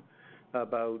Kirkland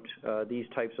about these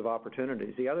types of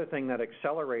opportunities. The other thing that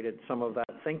accelerated some of that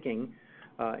thinking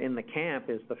in the camp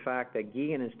is the fact that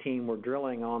Guy and his team were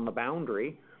drilling on the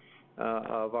boundary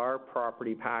of our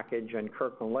property package and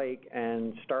Kirkland Lake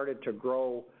and started to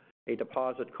grow a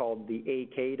deposit called the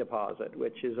AK deposit,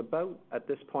 which is about, at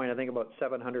this point, I think about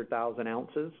 700,000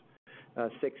 ounces.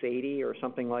 680 or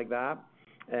something like that,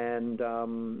 and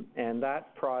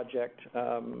that project,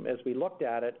 as we looked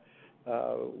at it,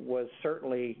 was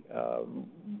certainly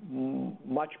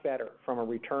much better from a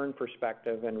return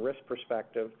perspective and risk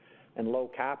perspective, and low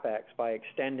capex by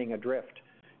extending a drift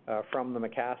from the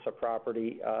Macassa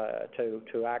property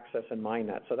to access and mine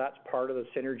that. So that's part of the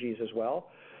synergies as well.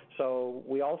 So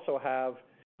we also have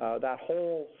that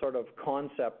whole sort of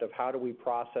concept of how do we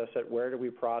process it, where do we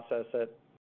process it.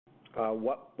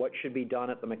 What should be done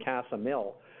at the Macassa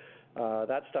Mill.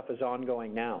 That stuff is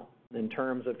ongoing now in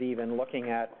terms of even looking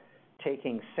at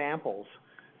taking samples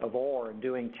of ore and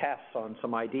doing tests on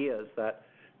some ideas that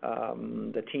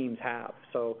the teams have.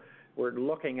 So we're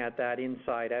looking at that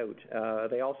inside out.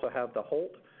 They also have the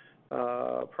Holt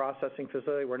processing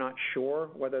facility. We're not sure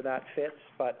whether that fits,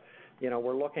 but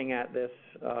we're looking at this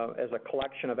as a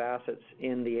collection of assets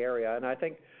in the area. And I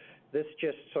think this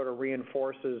just sort of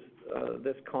reinforces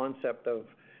this concept of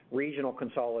regional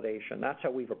consolidation. That's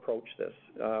how we've approached this.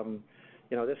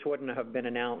 This wouldn't have been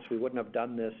announced. We wouldn't have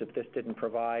done this if this didn't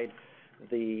provide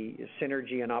the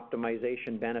synergy and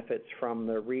optimization benefits from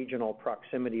the regional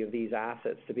proximity of these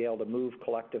assets to be able to move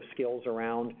collective skills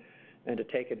around and to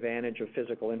take advantage of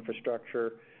physical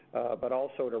infrastructure, but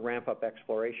also to ramp up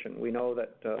exploration. We know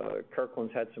that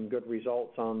Kirkland's had some good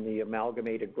results on the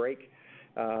amalgamated break.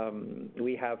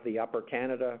 We have the Upper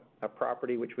Canada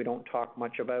property, which we don't talk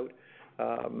much about.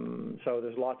 So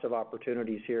there's lots of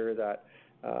opportunities here that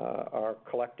our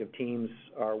collective teams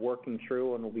are working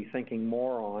through and will be thinking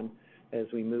more on as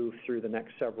we move through the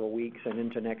next several weeks and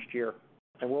into next year.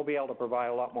 And we'll be able to provide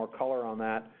a lot more color on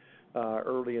that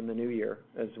early in the new year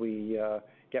as we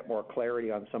get more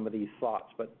clarity on some of these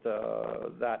thoughts. But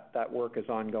that work is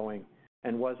ongoing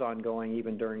and was ongoing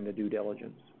even during the due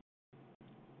diligence.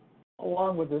 How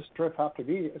long would this drift have to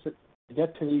be? Is it to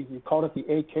get to you called it the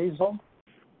AK zone?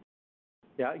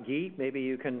 Yeah, Guy, maybe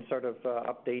you can sort of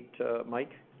update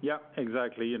Mike. Yeah,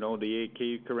 exactly. The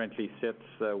AK currently sits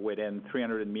within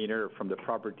 300 meters from the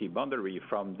property boundary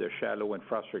from the shallow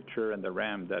infrastructure and the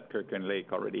ramp that Kirkland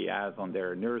Lake already has on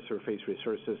their near surface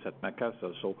resources at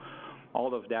Macassa. So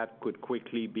all of that could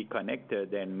quickly be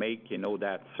connected and make,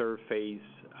 that surface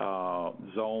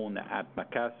zone at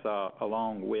Macassa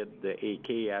along with the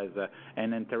AK as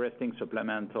an interesting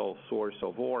supplemental source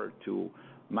of ore to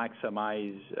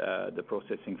maximize the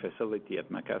processing facility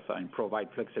at Macassa and provide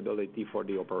flexibility for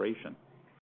the operation.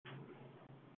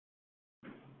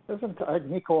 Doesn't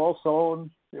Agnico also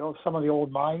own, some of the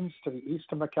old mines to the east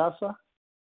of Macassa?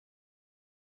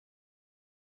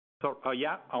 So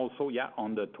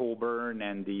on the Toburn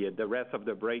and the rest of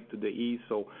the break to the east.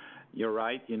 So you're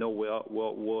right.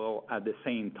 We'll at the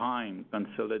same time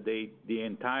consolidate the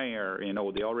entire.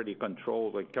 They already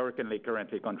control. Like Kirkland Lake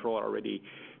currently control already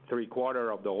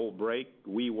 3/4 of the whole break.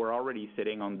 We were already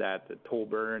sitting on that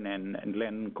Toburn and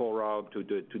Glencorrog to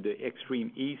the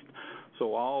extreme east.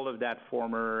 So all of that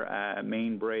former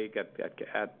main break at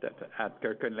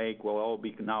Kirkland Lake will all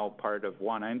be now part of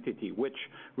one entity, which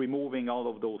removing all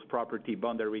of those property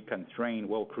boundary constraints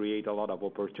will create a lot of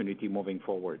opportunity moving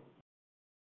forward.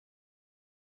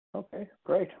 Okay,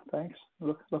 great. Thanks.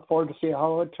 Look forward to see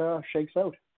how it shakes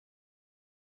out.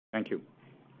 Thank you.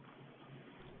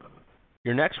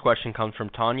 Your next question comes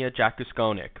from Tanya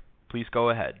Jakusconek. Please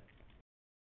go ahead.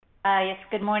 Yes,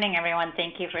 good morning, everyone.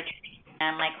 Thank you for taking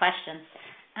my questions.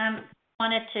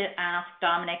 Wanted to ask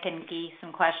Dominic and Guy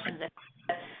some questions.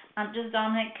 Just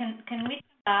Dominic, can we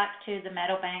come back to the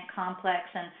Meadowbank complex?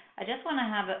 And I just want to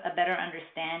have a better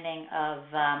understanding of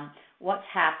what's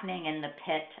happening in the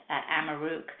pit at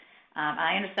Amaruq.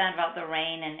 I understand about the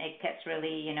rain and it gets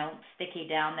really, sticky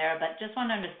down there, but just want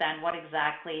to understand what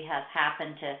exactly has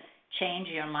happened to change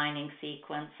your mining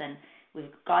sequence, and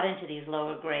we've got into these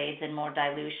lower grades and more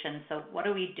dilution. So what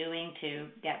are we doing to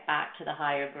get back to the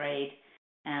higher grade,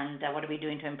 and what are we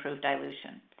doing to improve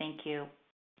dilution? Thank you.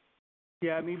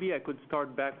 Yeah, maybe I could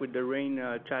start back with the rain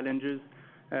challenges.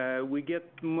 We get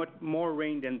much more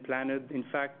rain than planned. In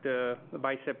fact,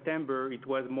 by September, it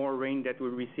was more rain that we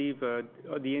received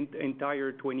the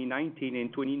entire 2019,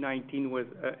 and 2019 was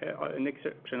an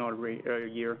exceptional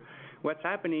year. What's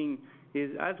happening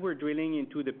is as we're drilling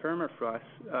into the permafrost,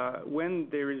 when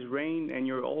there is rain and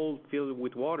you're all filled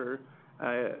with water,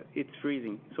 it's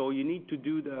freezing. So you need to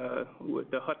do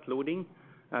the hot loading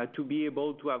to be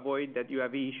able to avoid that you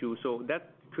have issue. So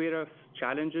that created us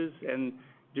challenges, and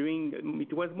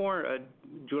it was more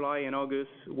July and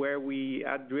August where we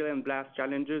had drill and blast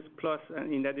challenges, plus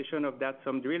in addition of that,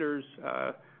 some drillers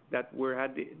that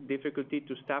had difficulty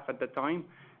to staff at the time.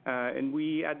 And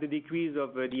we had the decrease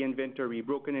of the inventory,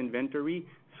 broken inventory,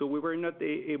 so we were not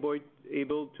able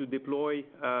to deploy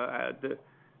the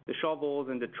shovels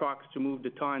and the trucks to move the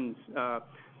tons.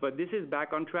 But this is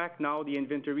back on track now. The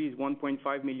inventory is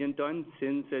 1.5 million tons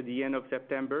since the end of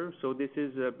September, so this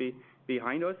is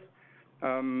behind us.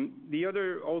 The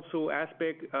other also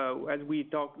aspect, as we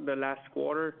talked the last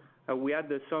quarter, we had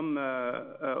some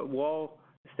wall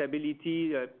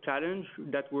stability challenge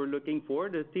that we're looking for.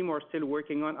 The team are still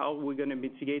working on how we're going to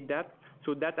mitigate that.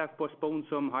 So that has postponed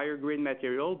some higher grade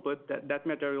material, but that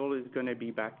material is going to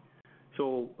be back.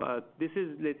 So this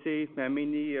is, let's say,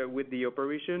 mainly with the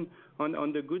operation.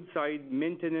 On the good side,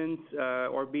 maintenance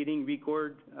or beating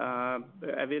record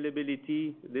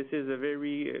availability, this is a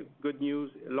very good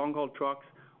news. Long haul trucks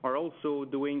are also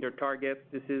doing their targets.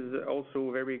 This is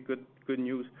also very good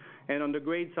news. And on the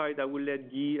grade side, I will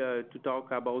let Guy to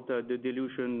talk about the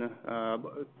dilution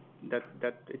that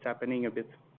is happening a bit.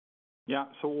 Yeah,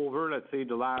 so over, let's say,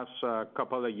 the last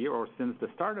couple of years, or since the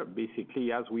startup,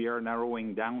 basically, as we are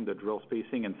narrowing down the drill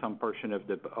spacing in some portion of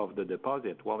the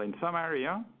deposit, well, in some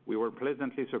area, we were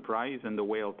pleasantly surprised in the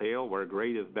Whale Tail, where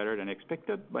grade is better than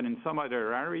expected, but in some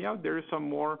other area, there is some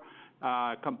more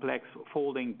complex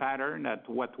folding pattern that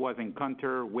what was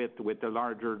encountered with the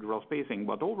larger drill spacing.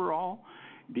 But overall,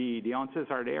 the answers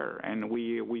are there, and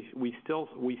we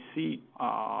see,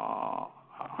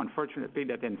 unfortunately,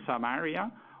 that in some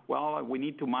area, well, we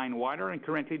need to mine wider, and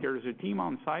currently there is a team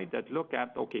on site that look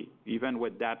at, okay, even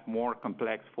with that more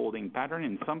complex folding pattern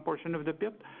in some portion of the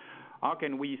pit, how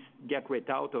can we get rid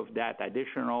out of that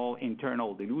additional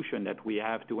internal dilution that we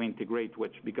have to integrate,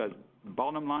 because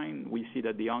bottom line, we see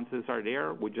that the answers are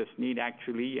there. We just need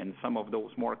actually, in some of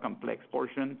those more complex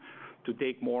portions, to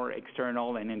take more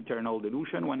external and internal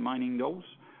dilution when mining those,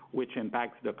 which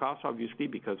impacts the cost, obviously,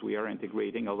 because we are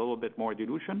integrating a little bit more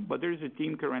dilution. But there's a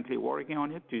team currently working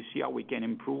on it to see how we can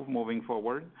improve moving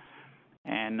forward.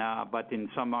 And but in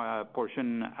some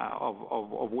portion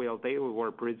of Whale Tail, we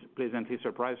were pleasantly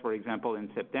surprised, for example, in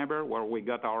September, where we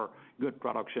got our good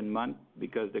production month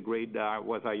because the grade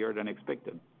was higher than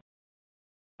expected.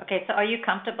 Okay, so are you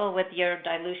comfortable with your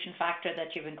dilution factor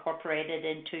that you've incorporated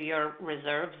into your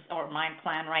reserves or mine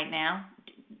plan right now?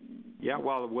 Yeah,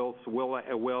 well, we've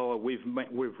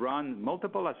run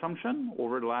multiple assumptions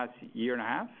over the last year and a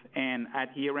half, and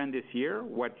at year end this year,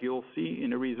 what you'll see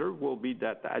in the reserve will be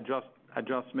that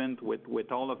adjustment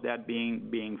with all of that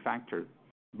being factored.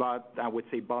 But I would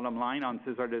say bottom line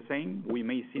answers are the same. We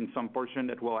may see in some portion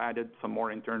that will add some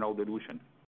more internal dilution.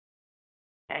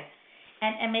 Okay.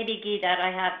 And maybe, Guy, that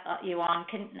I have you on,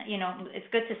 it's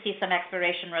good to see some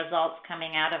exploration results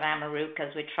coming out of Amaruq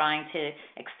as we're trying to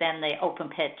extend the open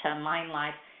pit mine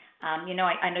life. I know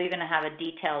you're going to have a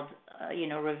detailed,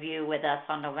 review with us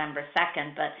on November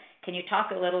 2nd, but can you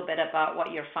talk a little bit about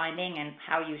what you're finding and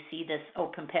how you see this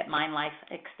open pit mine life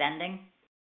extending?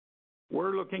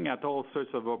 We're looking at all sorts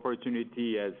of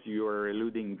opportunity, as you are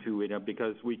alluding to,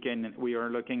 because we are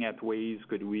looking at ways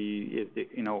could we,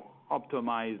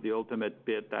 optimize the ultimate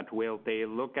pit at Whale Tail,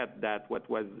 look at that, what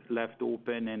was left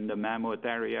open in the Mammoth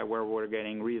area where we're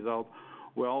getting results.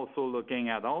 We're also looking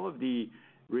at all of the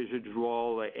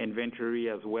residual inventory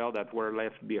as well that were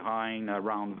left behind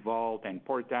around vault and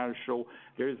portage. So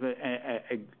there's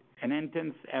an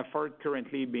intense effort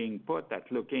currently being put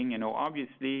at looking,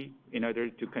 obviously, in order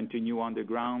to continue on the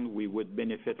ground, we would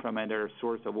benefit from another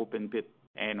source of open pit,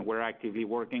 and we're actively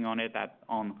working on it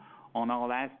on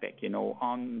all aspects,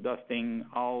 on dusting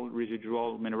all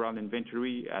residual mineral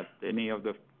inventory at any of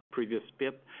the previous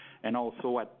pit, and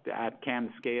also at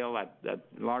camp scale, at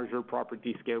larger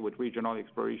property scale with regional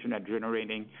exploration at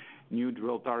generating new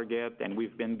drill target, and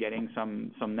we've been getting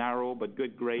some narrow but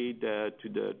good grade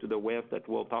to the west that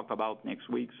we'll talk about next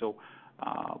week. So,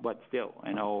 but still,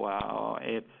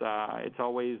 it's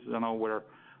always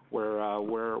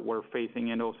we're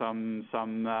facing some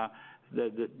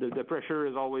the pressure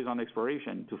is always on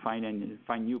exploration to find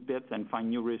new pits and find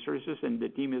new resources, and the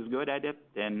team is good at it,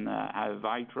 and have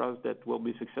high trust that we'll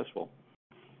be successful.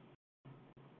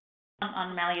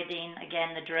 On Meliadine,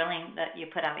 again, the drilling that you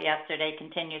put out yesterday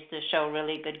continues to show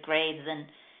really good grades, and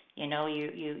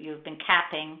you've been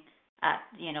capping at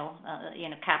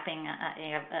capping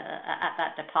at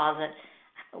that deposit.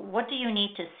 What do you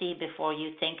need to see before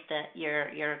you think that your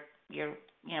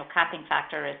capping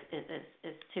factor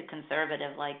is too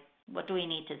conservative? Like, what do we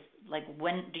need to,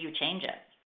 when do you change it?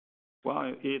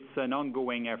 Well, it's an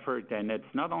ongoing effort, and it's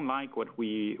not unlike what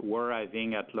we were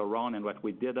having at LaRonde and what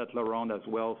we did at LaRonde as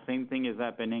well. Same thing is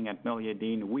happening at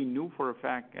Meliadine. We knew for a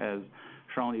fact, as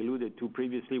Sean alluded to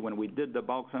previously, when we did the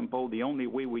bulk sample, the only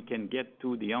way we can get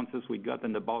to the ounces we got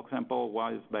in the bulk sample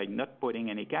was by not putting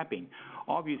any capping.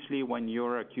 Obviously, when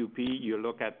you're a QP, you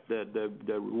look at the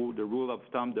rule of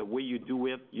thumb, the way you do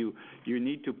it, you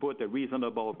need to put a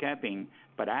reasonable capping,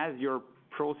 but as you're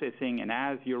processing and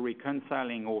as you're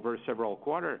reconciling over several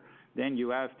quarters, then you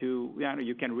have to,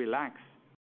 you can relax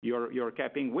your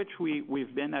capping, which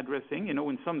we've been addressing.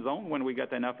 In some zone, when we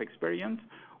got enough experience,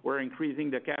 we're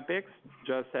increasing the capex,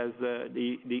 just as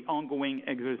the ongoing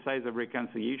exercise of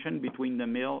reconciliation between the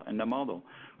mill and the model.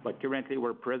 But currently,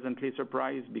 we're pleasantly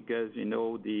surprised because,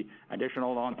 the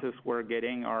additional ounces we're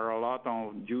getting are a lot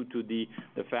due to the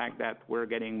fact that we're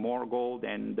getting more gold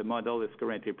than the model is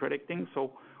currently predicting.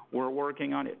 So we're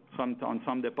working on it. On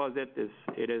some deposits,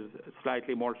 it is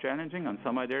slightly more challenging. On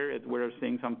some other, we're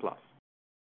seeing some plus.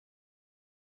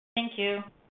 Thank you.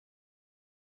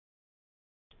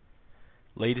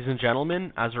 Ladies and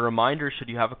gentlemen, as a reminder, should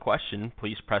you have a question,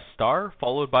 please press star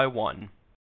followed by 1.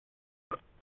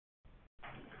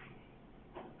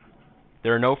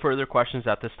 There are no further questions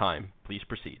at this time. Please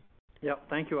proceed. Yep.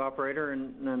 Thank you, operator,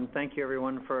 and thank you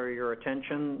everyone for your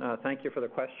attention. Thank you for the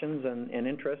questions and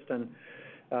interest. And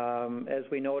as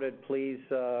we noted, please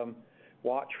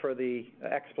watch for the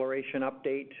exploration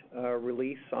update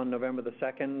release on November the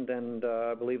 2nd, and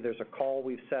I believe there's a call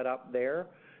we've set up there.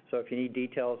 So if you need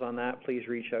details on that, please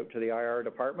reach out to the IR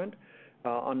department.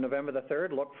 On November the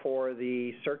 3rd, look for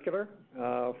the circular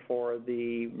for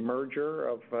the merger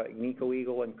of Agnico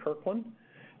Eagle and Kirkland.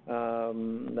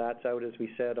 That's out, as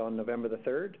we said, on November the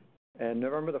 3rd and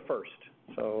November the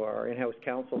 1st. So our in-house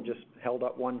counsel just held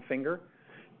up one finger.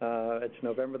 It's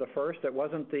November the 1st. It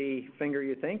wasn't the finger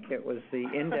you think. It was the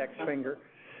index finger.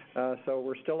 So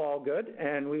we're still all good,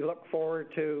 and we look forward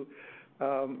to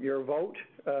your vote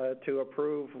to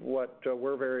approve what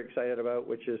we're very excited about,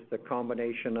 which is the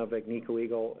combination of Agnico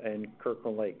Eagle and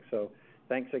Kirkland Lake. So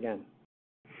thanks again.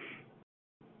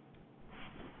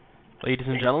 Ladies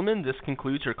and gentlemen, this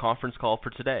concludes your conference call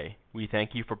for today. We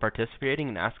thank you for participating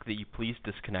and ask that you please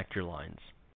disconnect your lines.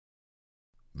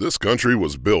 This country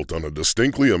was built on a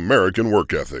distinctly American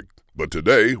work ethic, but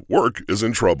today, work is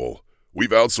in trouble. We've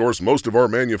outsourced most of our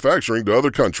manufacturing to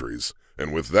other countries,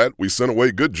 and with that, we sent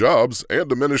away good jobs and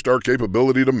diminished our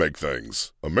capability to make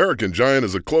things. American Giant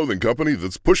is a clothing company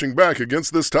that's pushing back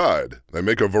against this tide. They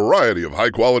make a variety of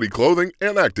high-quality clothing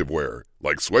and activewear,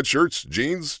 like sweatshirts,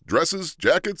 jeans, dresses,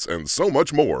 jackets, and so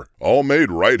much more. All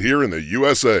made right here in the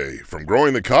USA, from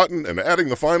growing the cotton and adding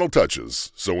the final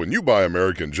touches. So when you buy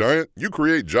American Giant, you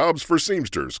create jobs for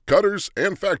seamsters, cutters,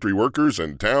 and factory workers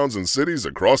in towns and cities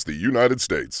across the United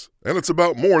States. And it's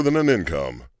about more than an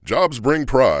income. Jobs bring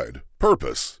pride,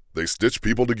 purpose. They stitch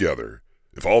people together.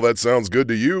 If all that sounds good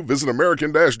to you, visit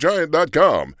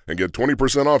American-Giant.com and get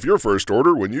 20% off your first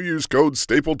order when you use code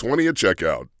STAPLE20 at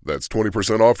checkout. That's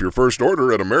 20% off your first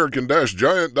order at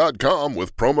American-Giant.com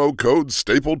with promo code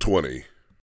STAPLE20.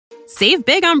 Save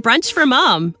big on brunch for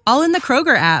mom, all in the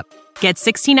Kroger app. Get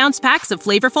 16-ounce packs of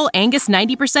flavorful Angus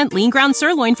 90% lean ground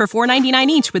sirloin for $4.99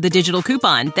 each with a digital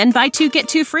coupon. Then buy 2, get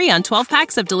 2 free on 12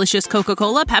 packs of delicious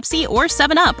Coca-Cola, Pepsi, or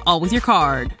 7-Up, all with your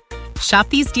card. Shop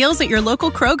these deals at your local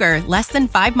Kroger, less than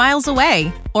 5 miles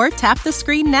away. Or tap the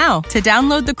screen now to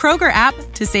download the Kroger app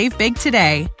to save big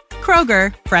today.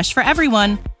 Kroger, fresh for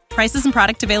everyone. Prices and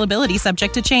product availability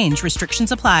subject to change.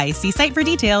 Restrictions apply. See site for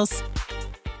details.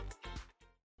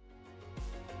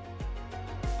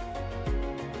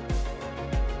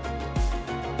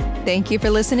 Thank you for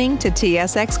listening to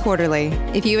TSX Quarterly.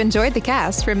 If you enjoyed the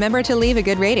cast, remember to leave a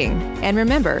good rating. And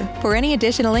remember, for any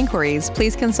additional inquiries,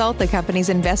 please consult the company's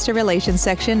investor relations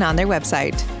section on their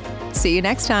website. See you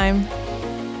next time.